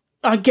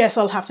 I guess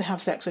I'll have to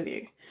have sex with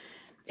you.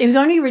 It was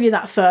only really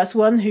that first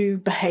one who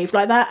behaved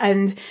like that,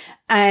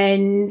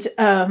 and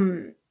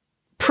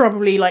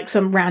probably like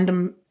some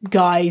random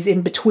guys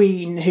in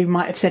between who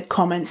might have said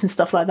comments and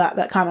stuff like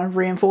that kind of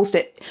reinforced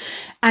it.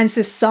 And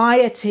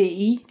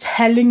society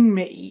telling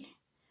me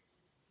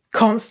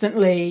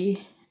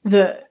constantly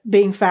that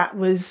being fat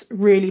was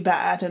really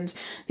bad, and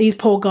these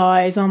poor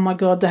guys, oh my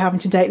God, they're having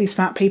to date these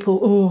fat people.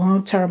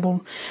 Oh,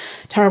 terrible,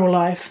 terrible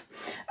life.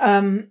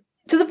 To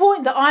the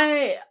point that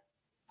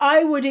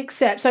I would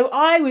accept. So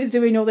I was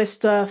doing all this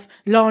stuff,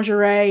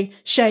 lingerie,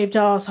 shaved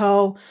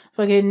arsehole,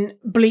 fucking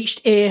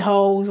bleached ear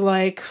holes,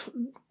 like,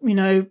 you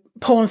know,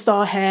 porn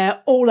star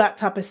hair, all that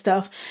type of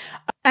stuff.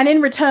 And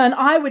in return,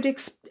 I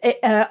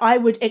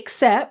would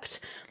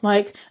accept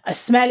like a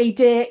smelly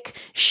dick,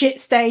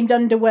 shit-stained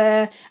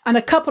underwear, and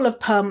a couple of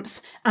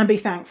pumps, and be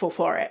thankful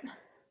for it.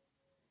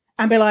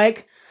 And be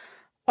like,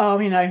 oh,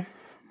 you know,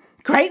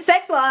 great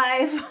sex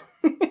life.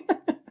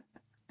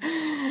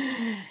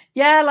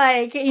 Yeah,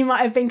 like, he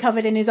might have been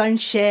covered in his own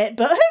shit,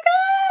 but who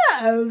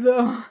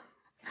cares?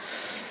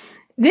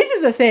 This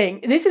is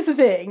a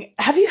thing.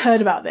 Have you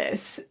heard about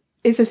this?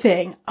 It's a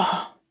thing.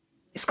 Oh,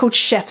 it's called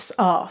chef's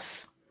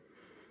ass.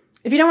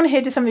 If you don't want to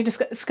hear something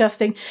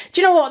disgusting,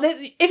 do you know what?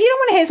 If you don't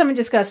want to hear something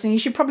disgusting, you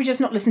should probably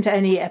just not listen to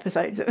any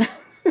episodes.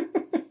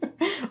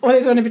 Or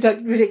this one in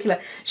particular.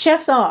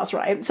 Chef's ass,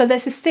 right? So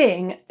there's this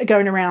thing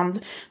going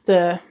around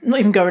not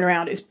even going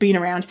around, it's been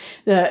around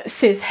the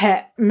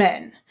cis-het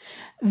men,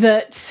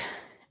 that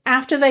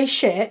after they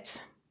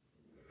shit,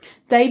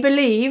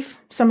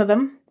 some of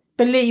them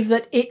believe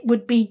that it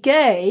would be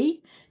gay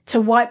to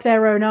wipe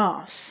their own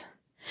ass.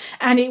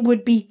 And it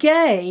would be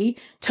gay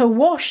to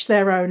wash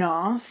their own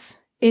ass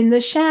in the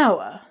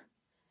shower.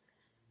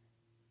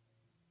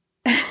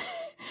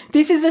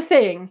 This is a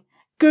thing.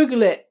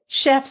 Google it.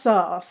 Chef's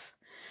ass.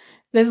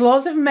 There's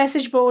lots of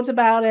message boards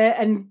about it,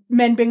 and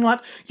men being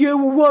like, yeah,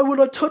 well, why would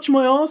I touch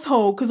my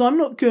asshole? Because I'm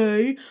not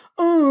gay.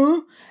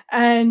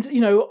 And,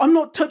 you know, I'm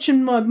not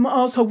touching my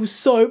asshole with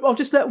soap. I'll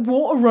just let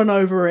water run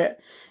over it,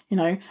 you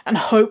know, and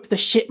hope the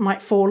shit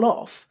might fall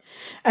off.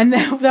 And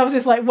there was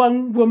this like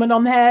one woman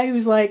on there who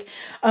was like,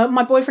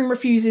 my boyfriend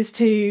refuses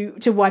to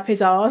wipe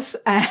his ass,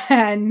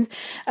 and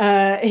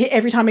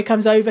every time he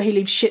comes over, he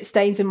leaves shit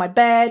stains in my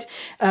bed.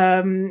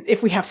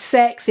 If we have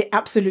sex, it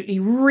absolutely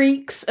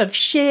reeks of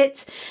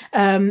shit.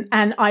 And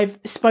I've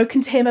spoken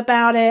to him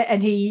about it,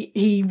 and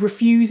he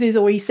refuses,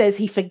 or he says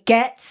he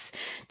forgets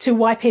to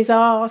wipe his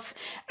ass.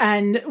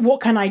 And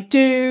what can I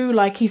do?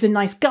 Like, he's a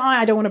nice guy.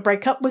 I don't want to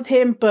break up with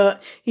him,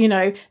 but, you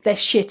know, there's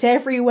shit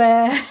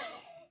everywhere.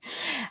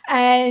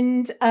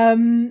 And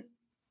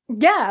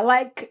yeah,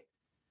 like,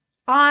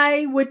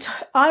 I would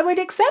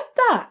accept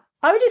that.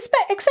 I would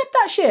accept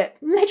that shit,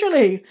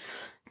 literally,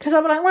 because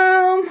I'd be like,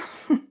 well,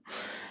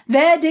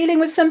 they're dealing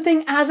with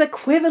something as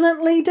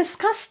equivalently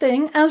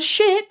disgusting as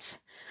shit,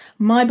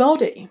 my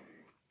body,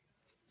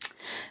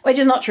 which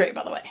is not true,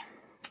 by the way.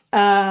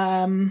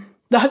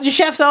 The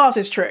chef's arse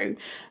is true,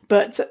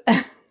 but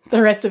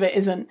the rest of it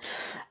isn't.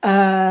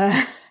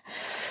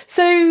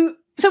 So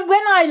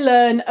when I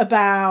learn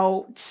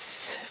about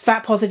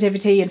fat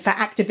positivity and fat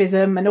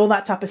activism and all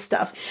that type of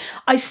stuff,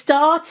 I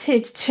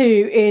started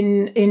to,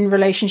 in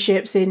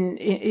relationships,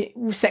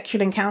 in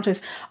sexual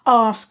encounters,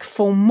 ask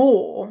for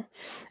more.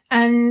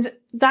 And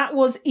that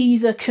was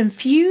either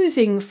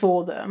confusing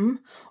for them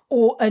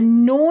or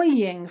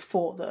annoying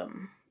for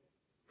them.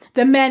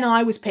 The men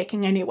I was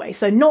picking anyway.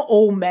 So not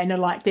all men are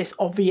like this,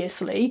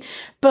 obviously,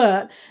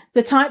 but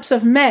the types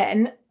of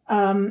men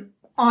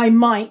I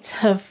might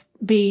have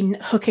been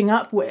hooking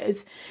up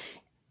with,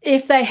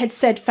 if they had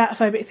said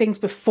fatphobic things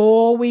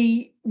before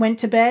we went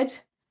to bed,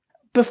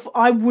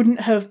 I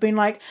wouldn't have been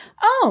like,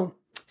 oh,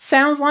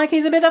 sounds like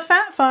he's a bit of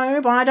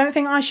fatphobe, I don't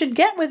think I should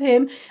get with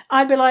him.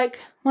 I'd be like,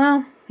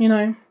 well,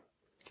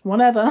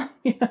 whatever,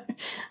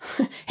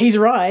 he's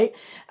right.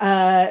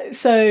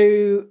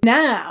 So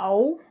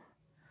now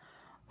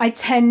I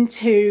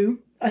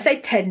say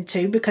tend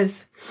to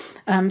because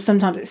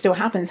sometimes it still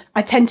happens.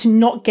 I tend to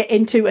not get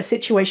into a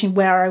situation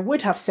where I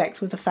would have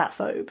sex with a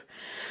fatphobe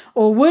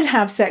or would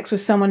have sex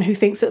with someone who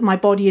thinks that my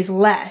body is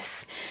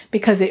less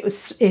because it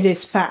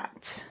is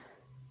fat.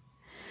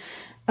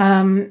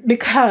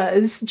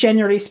 Because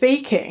generally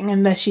speaking,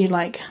 unless you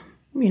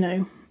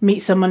meet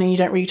someone and you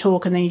don't really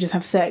talk and then you just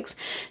have sex,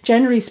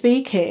 generally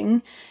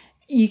speaking,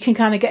 you can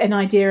kind of get an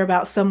idea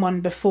about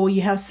someone before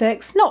you have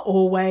sex. Not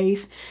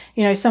always.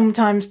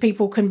 Sometimes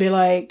people can be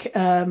like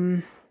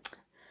the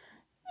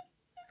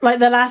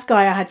last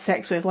guy I had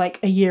sex with like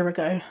a year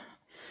ago.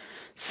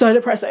 So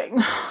depressing.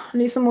 I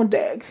need some more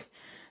dick.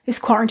 This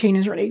quarantine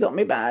has really got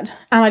me bad.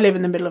 And I live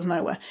in the middle of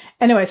nowhere.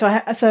 Anyway, so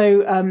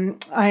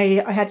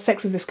I had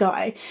sex with this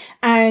guy.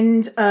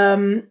 And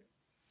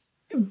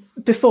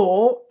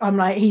before, I'm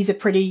like, he's a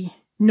pretty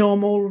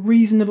normal,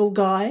 reasonable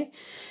guy.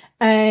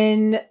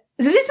 And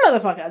so this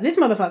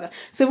motherfucker.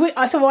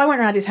 So I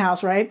went around his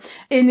house, right?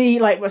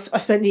 I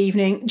spent the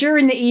evening.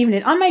 During the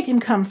evening, I made him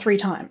come 3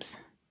 times.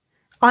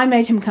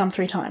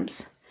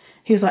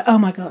 He was like, oh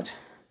my God,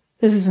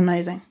 this is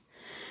amazing.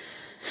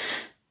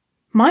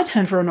 My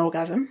turn for an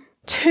orgasm.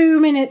 2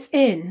 minutes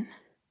in,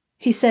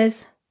 he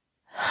says,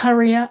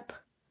 hurry up.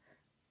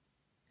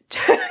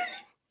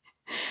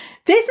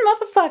 This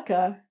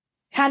motherfucker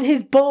had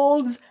his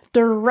balls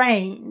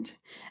drained.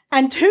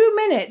 And 2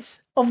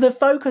 minutes of the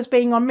focus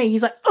being on me,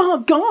 he's like, oh,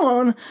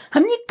 God,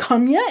 haven't you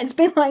come yet? It's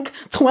been like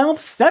 12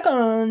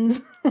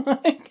 seconds.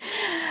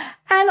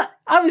 And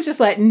I was just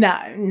like, no,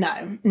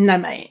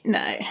 mate,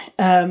 no.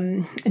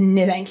 No,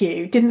 thank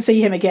you. Didn't see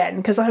him again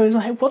because I was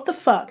like, what the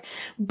fuck?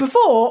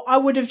 Before, I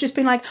would have just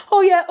been like,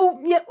 oh,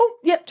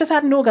 yeah, just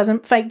had an orgasm,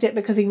 faked it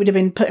because he would have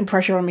been putting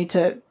pressure on me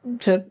to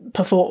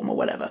perform or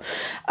whatever.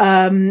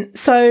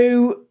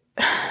 So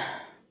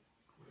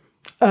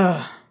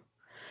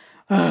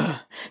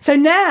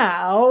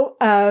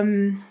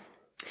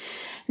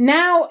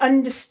now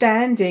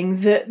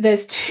understanding that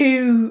there's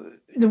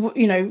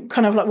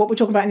kind of like what we're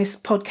talking about in this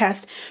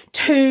podcast,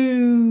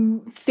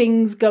 2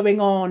 things going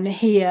on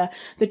here.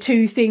 The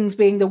 2 things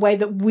being the way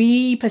that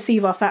we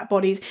perceive our fat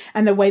bodies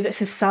and the way that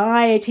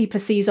society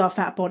perceives our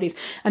fat bodies.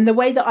 And the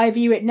way that I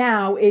view it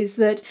now is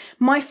that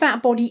my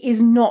fat body is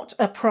not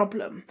a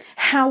problem.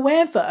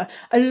 However,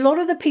 a lot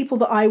of the people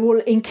that I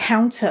will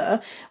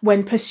encounter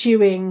when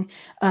pursuing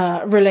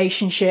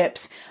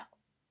relationships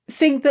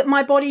think that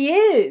my body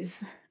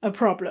is a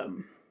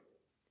problem.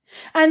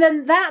 And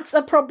then that's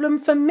a problem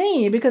for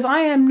me because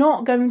I am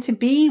not going to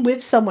be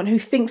with someone who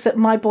thinks that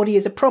my body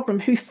is a problem,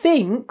 who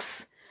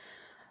thinks,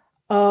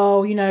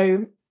 oh,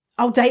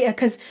 I'll date her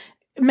because,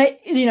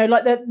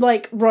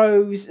 like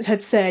Rose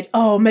had said,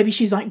 oh, maybe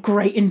she's like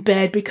great in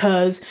bed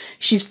because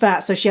she's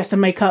fat, so she has to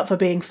make up for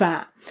being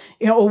fat,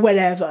 or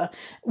whatever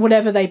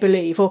they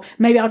believe. Or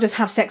maybe I'll just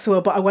have sex with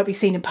her, but I won't be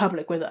seen in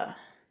public with her.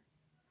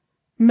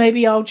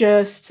 Maybe I'll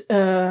just,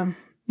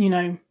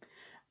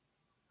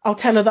 I'll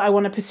tell her that I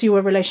want to pursue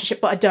a relationship,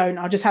 but I don't.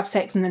 I'll just have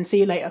sex and then see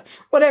you later.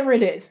 Whatever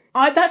it is.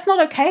 That's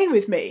not okay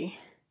with me.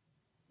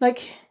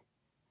 Like,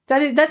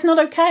 that's not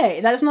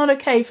okay. That is not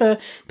okay for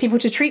people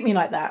to treat me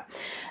like that.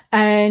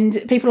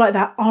 And people like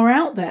that are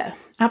out there.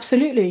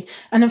 Absolutely.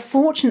 And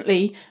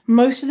unfortunately,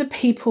 most of the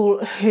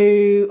people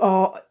who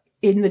are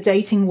in the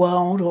dating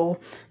world or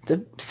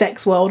the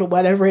sex world or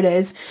whatever it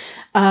is,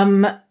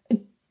 are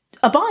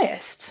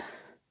biased.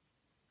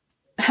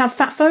 Have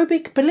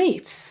fatphobic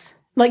beliefs.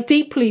 Like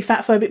deeply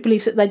fatphobic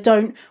beliefs that they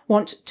don't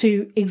want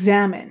to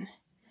examine.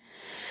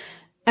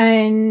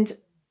 And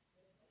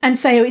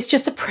say, oh, it's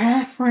just a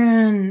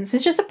preference.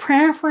 It's just a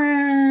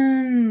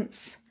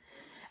preference.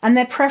 And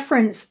their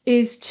preference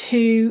is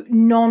to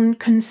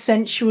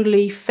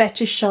non-consensually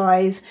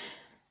fetishize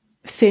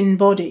thin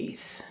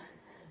bodies.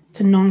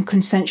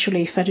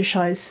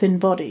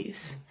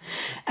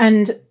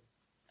 And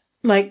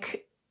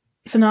like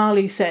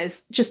Sonali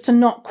says, just to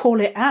not call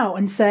it out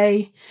and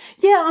say,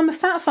 yeah, I'm a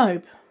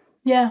fatphobe.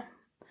 Yeah,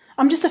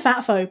 I'm just a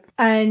fatphobe,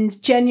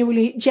 and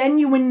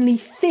genuinely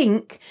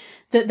think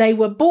that they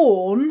were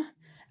born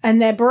and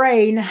their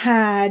brain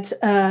had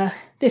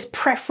this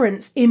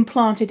preference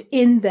implanted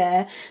in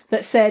there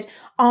that said,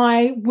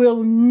 I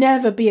will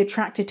never be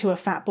attracted to a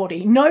fat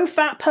body. No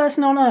fat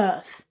person on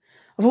earth,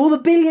 of all the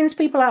billions of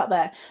people out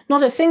there,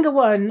 not a single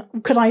one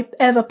could I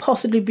ever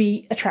possibly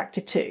be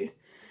attracted to.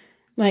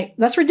 Like,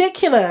 that's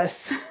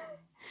ridiculous.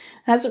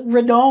 That's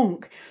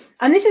redonk.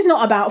 And this is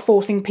not about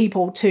forcing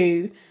people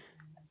to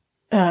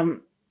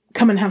come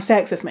and have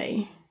sex with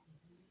me.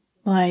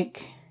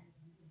 Like,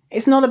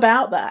 it's not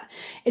about that.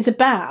 It's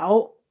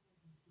about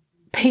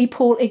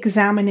people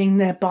examining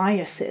their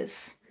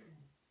biases.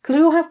 Because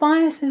we all have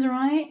biases,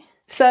 right?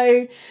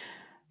 So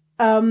we've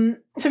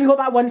got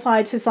that one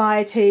side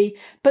society,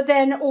 but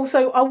then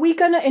also, are we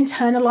going to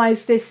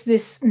internalize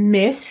this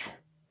myth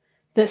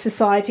that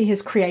society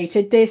has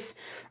created, this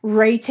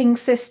rating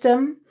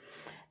system,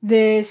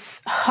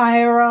 this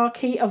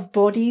hierarchy of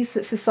bodies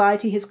that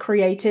society has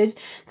created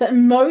that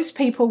most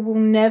people will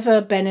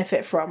never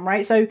benefit from,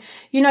 right? So,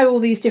 you know, all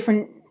these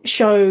different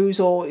shows,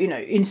 or, you know,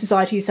 in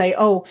society you say,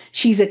 oh,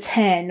 she's a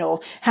 10, or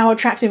how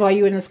attractive are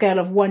you in a scale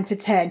of 1 to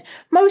 10?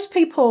 Most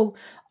people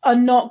are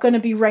not going to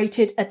be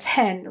rated a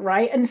 10,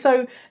 right? And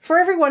so for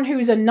everyone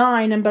who's a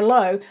 9 and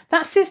below,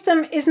 that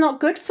system is not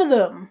good for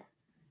them.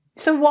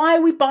 So why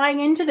are we buying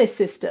into this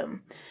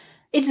system?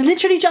 It's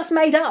literally just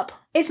made up.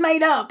 It's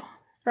made up,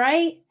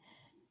 right?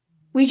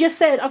 We just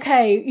said,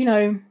 okay, you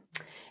know,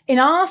 in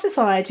our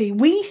society,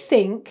 we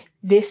think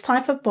this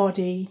type of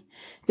body,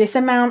 this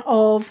amount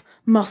of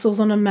muscles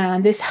on a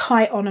man, this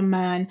height on a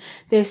man,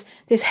 this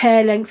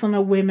hair length on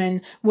a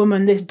woman,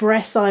 this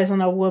breast size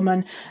on a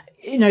woman,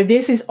 you know,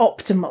 this is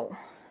optimal.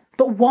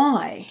 But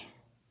why?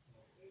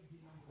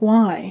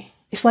 Why?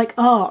 It's like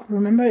art,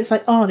 remember? It's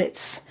like art.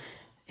 It's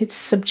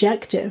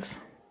subjective.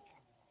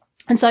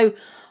 And so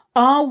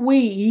are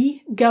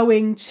we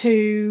going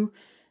to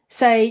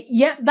say,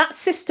 yep, that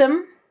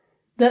system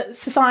that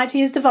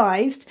society has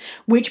devised,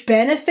 which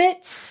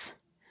benefits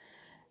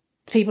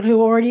people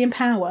who are already in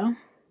power,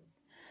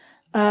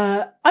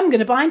 I'm going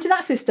to buy into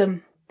that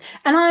system.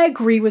 And I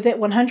agree with it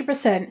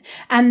 100%.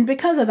 And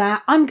because of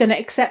that, I'm going to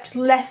accept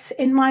less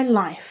in my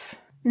life.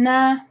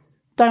 Nah,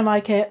 don't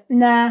like it.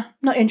 Nah,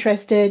 not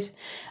interested.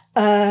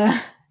 No,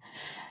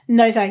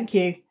 thank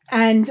you.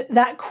 And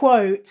that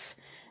quote,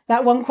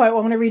 that one quote, I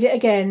want to read it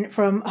again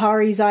from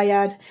Hari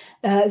Ziyad.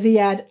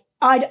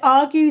 I'd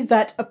argue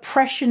that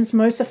oppression's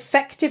most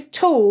effective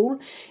tool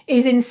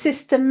is in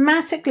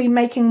systematically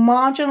making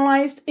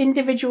marginalized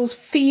individuals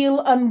feel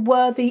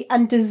unworthy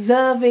and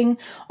deserving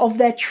of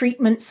their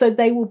treatment, so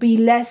they will be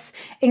less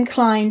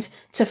inclined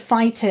to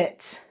fight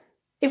it.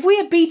 If we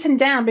are beaten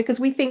down because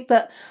we think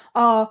that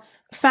our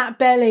fat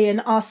belly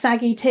and our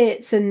saggy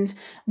tits and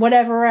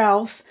whatever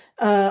else,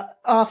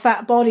 our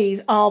fat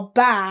bodies are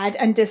bad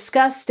and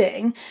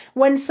disgusting,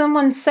 when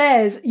someone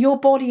says your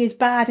body is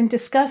bad and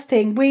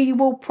disgusting, we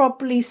will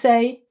probably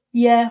say,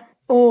 yeah,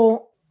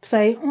 or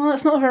say, well,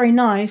 that's not very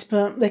nice,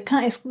 but they're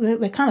kind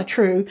of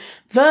true,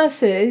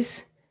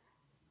 versus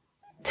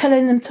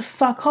telling them to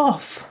fuck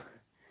off,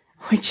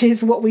 which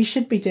is what we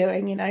should be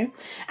doing, you know.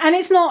 And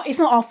it's not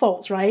our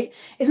faults, right?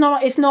 It's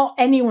not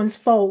anyone's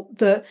fault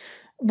that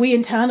we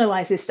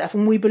internalize this stuff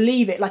and we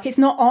believe it. Like, it's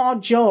not our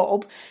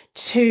job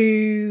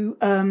to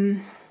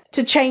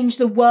change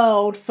the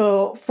world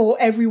for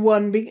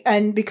everyone,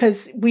 and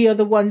because we are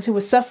the ones who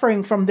are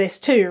suffering from this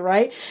too,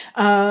 right?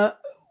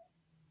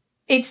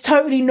 It's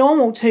totally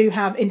normal to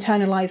have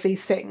internalized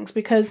these things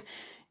because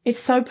it's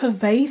so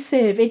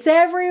pervasive. It's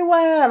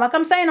everywhere. Like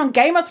I'm saying on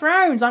Game of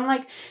Thrones, I'm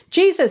like,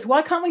 Jesus,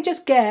 why can't we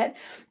just get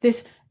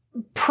this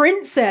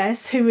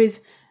princess who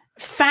is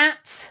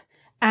fat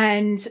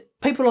and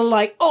people are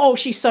like, oh,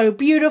 she's so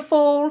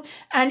beautiful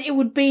and it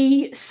would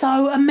be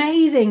so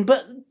amazing,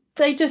 but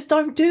they just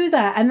don't do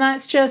that. And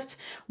that's just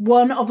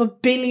one of a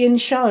billion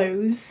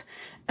shows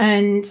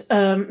and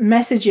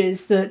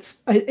messages that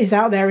is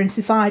out there in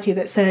society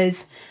that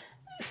says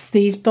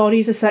these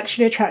bodies are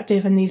sexually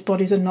attractive and these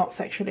bodies are not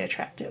sexually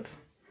attractive.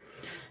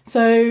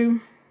 So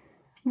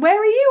where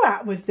are you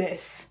at with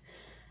this?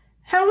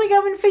 How's it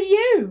going for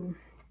you?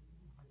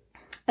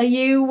 Are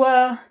you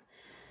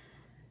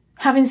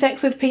having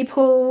sex with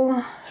people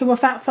who are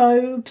fat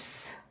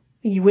phobes?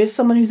 Are you with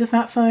someone who's a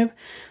fat phobe?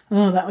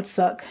 Oh, that would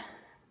suck.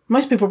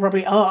 Most people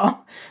probably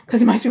are,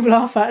 because most people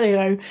are fat, you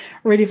know,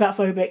 really fat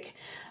phobic.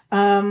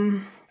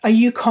 Are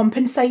you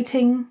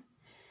compensating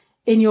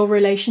in your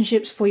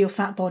relationships for your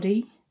fat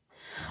body?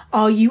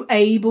 Are you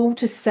able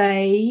to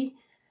say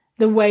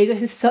the way that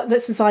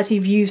society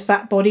views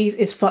fat bodies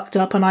is fucked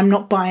up and I'm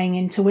not buying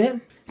into it?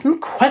 Some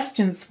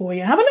questions for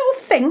you. Have a little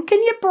think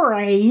in your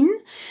brain,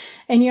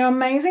 in your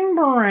amazing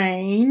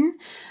brain.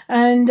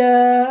 And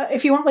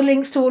if you want the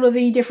links to all of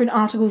the different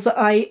articles that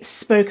I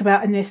spoke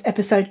about in this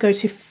episode, go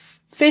to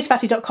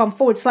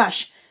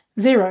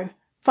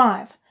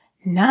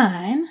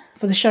fiercefatty.com/059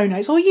 for the show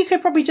notes. Or you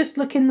could probably just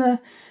look in the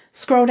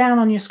scroll down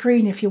on your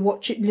screen if you're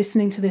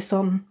listening to this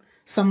on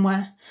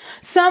somewhere.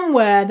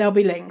 Somewhere there'll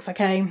be links,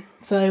 okay?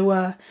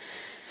 So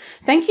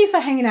Thank you for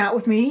hanging out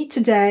with me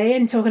today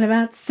and talking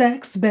about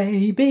sex,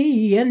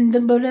 baby, and the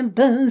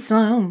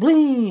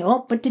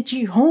oh, but did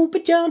you hope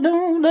it y'all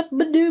don't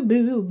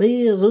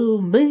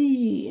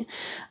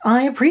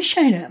I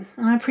appreciate it.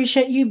 I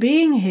appreciate you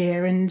being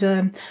here, and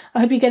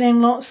I hope you're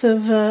getting lots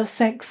of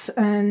sex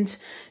and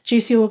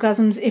juicy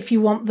orgasms if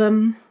you want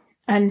them,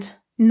 and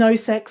no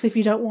sex if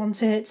you don't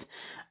want it.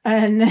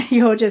 And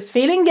you're just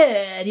feeling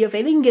good. You're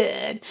feeling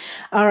good.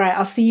 All right.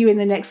 I'll see you in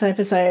the next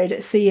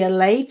episode. See you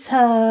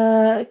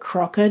later,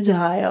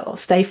 crocodile.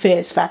 Stay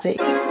fierce, fatty.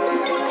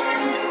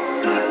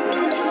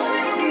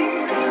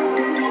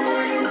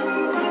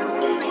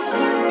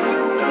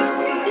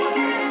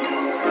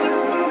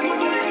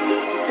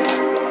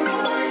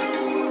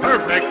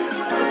 Perfect.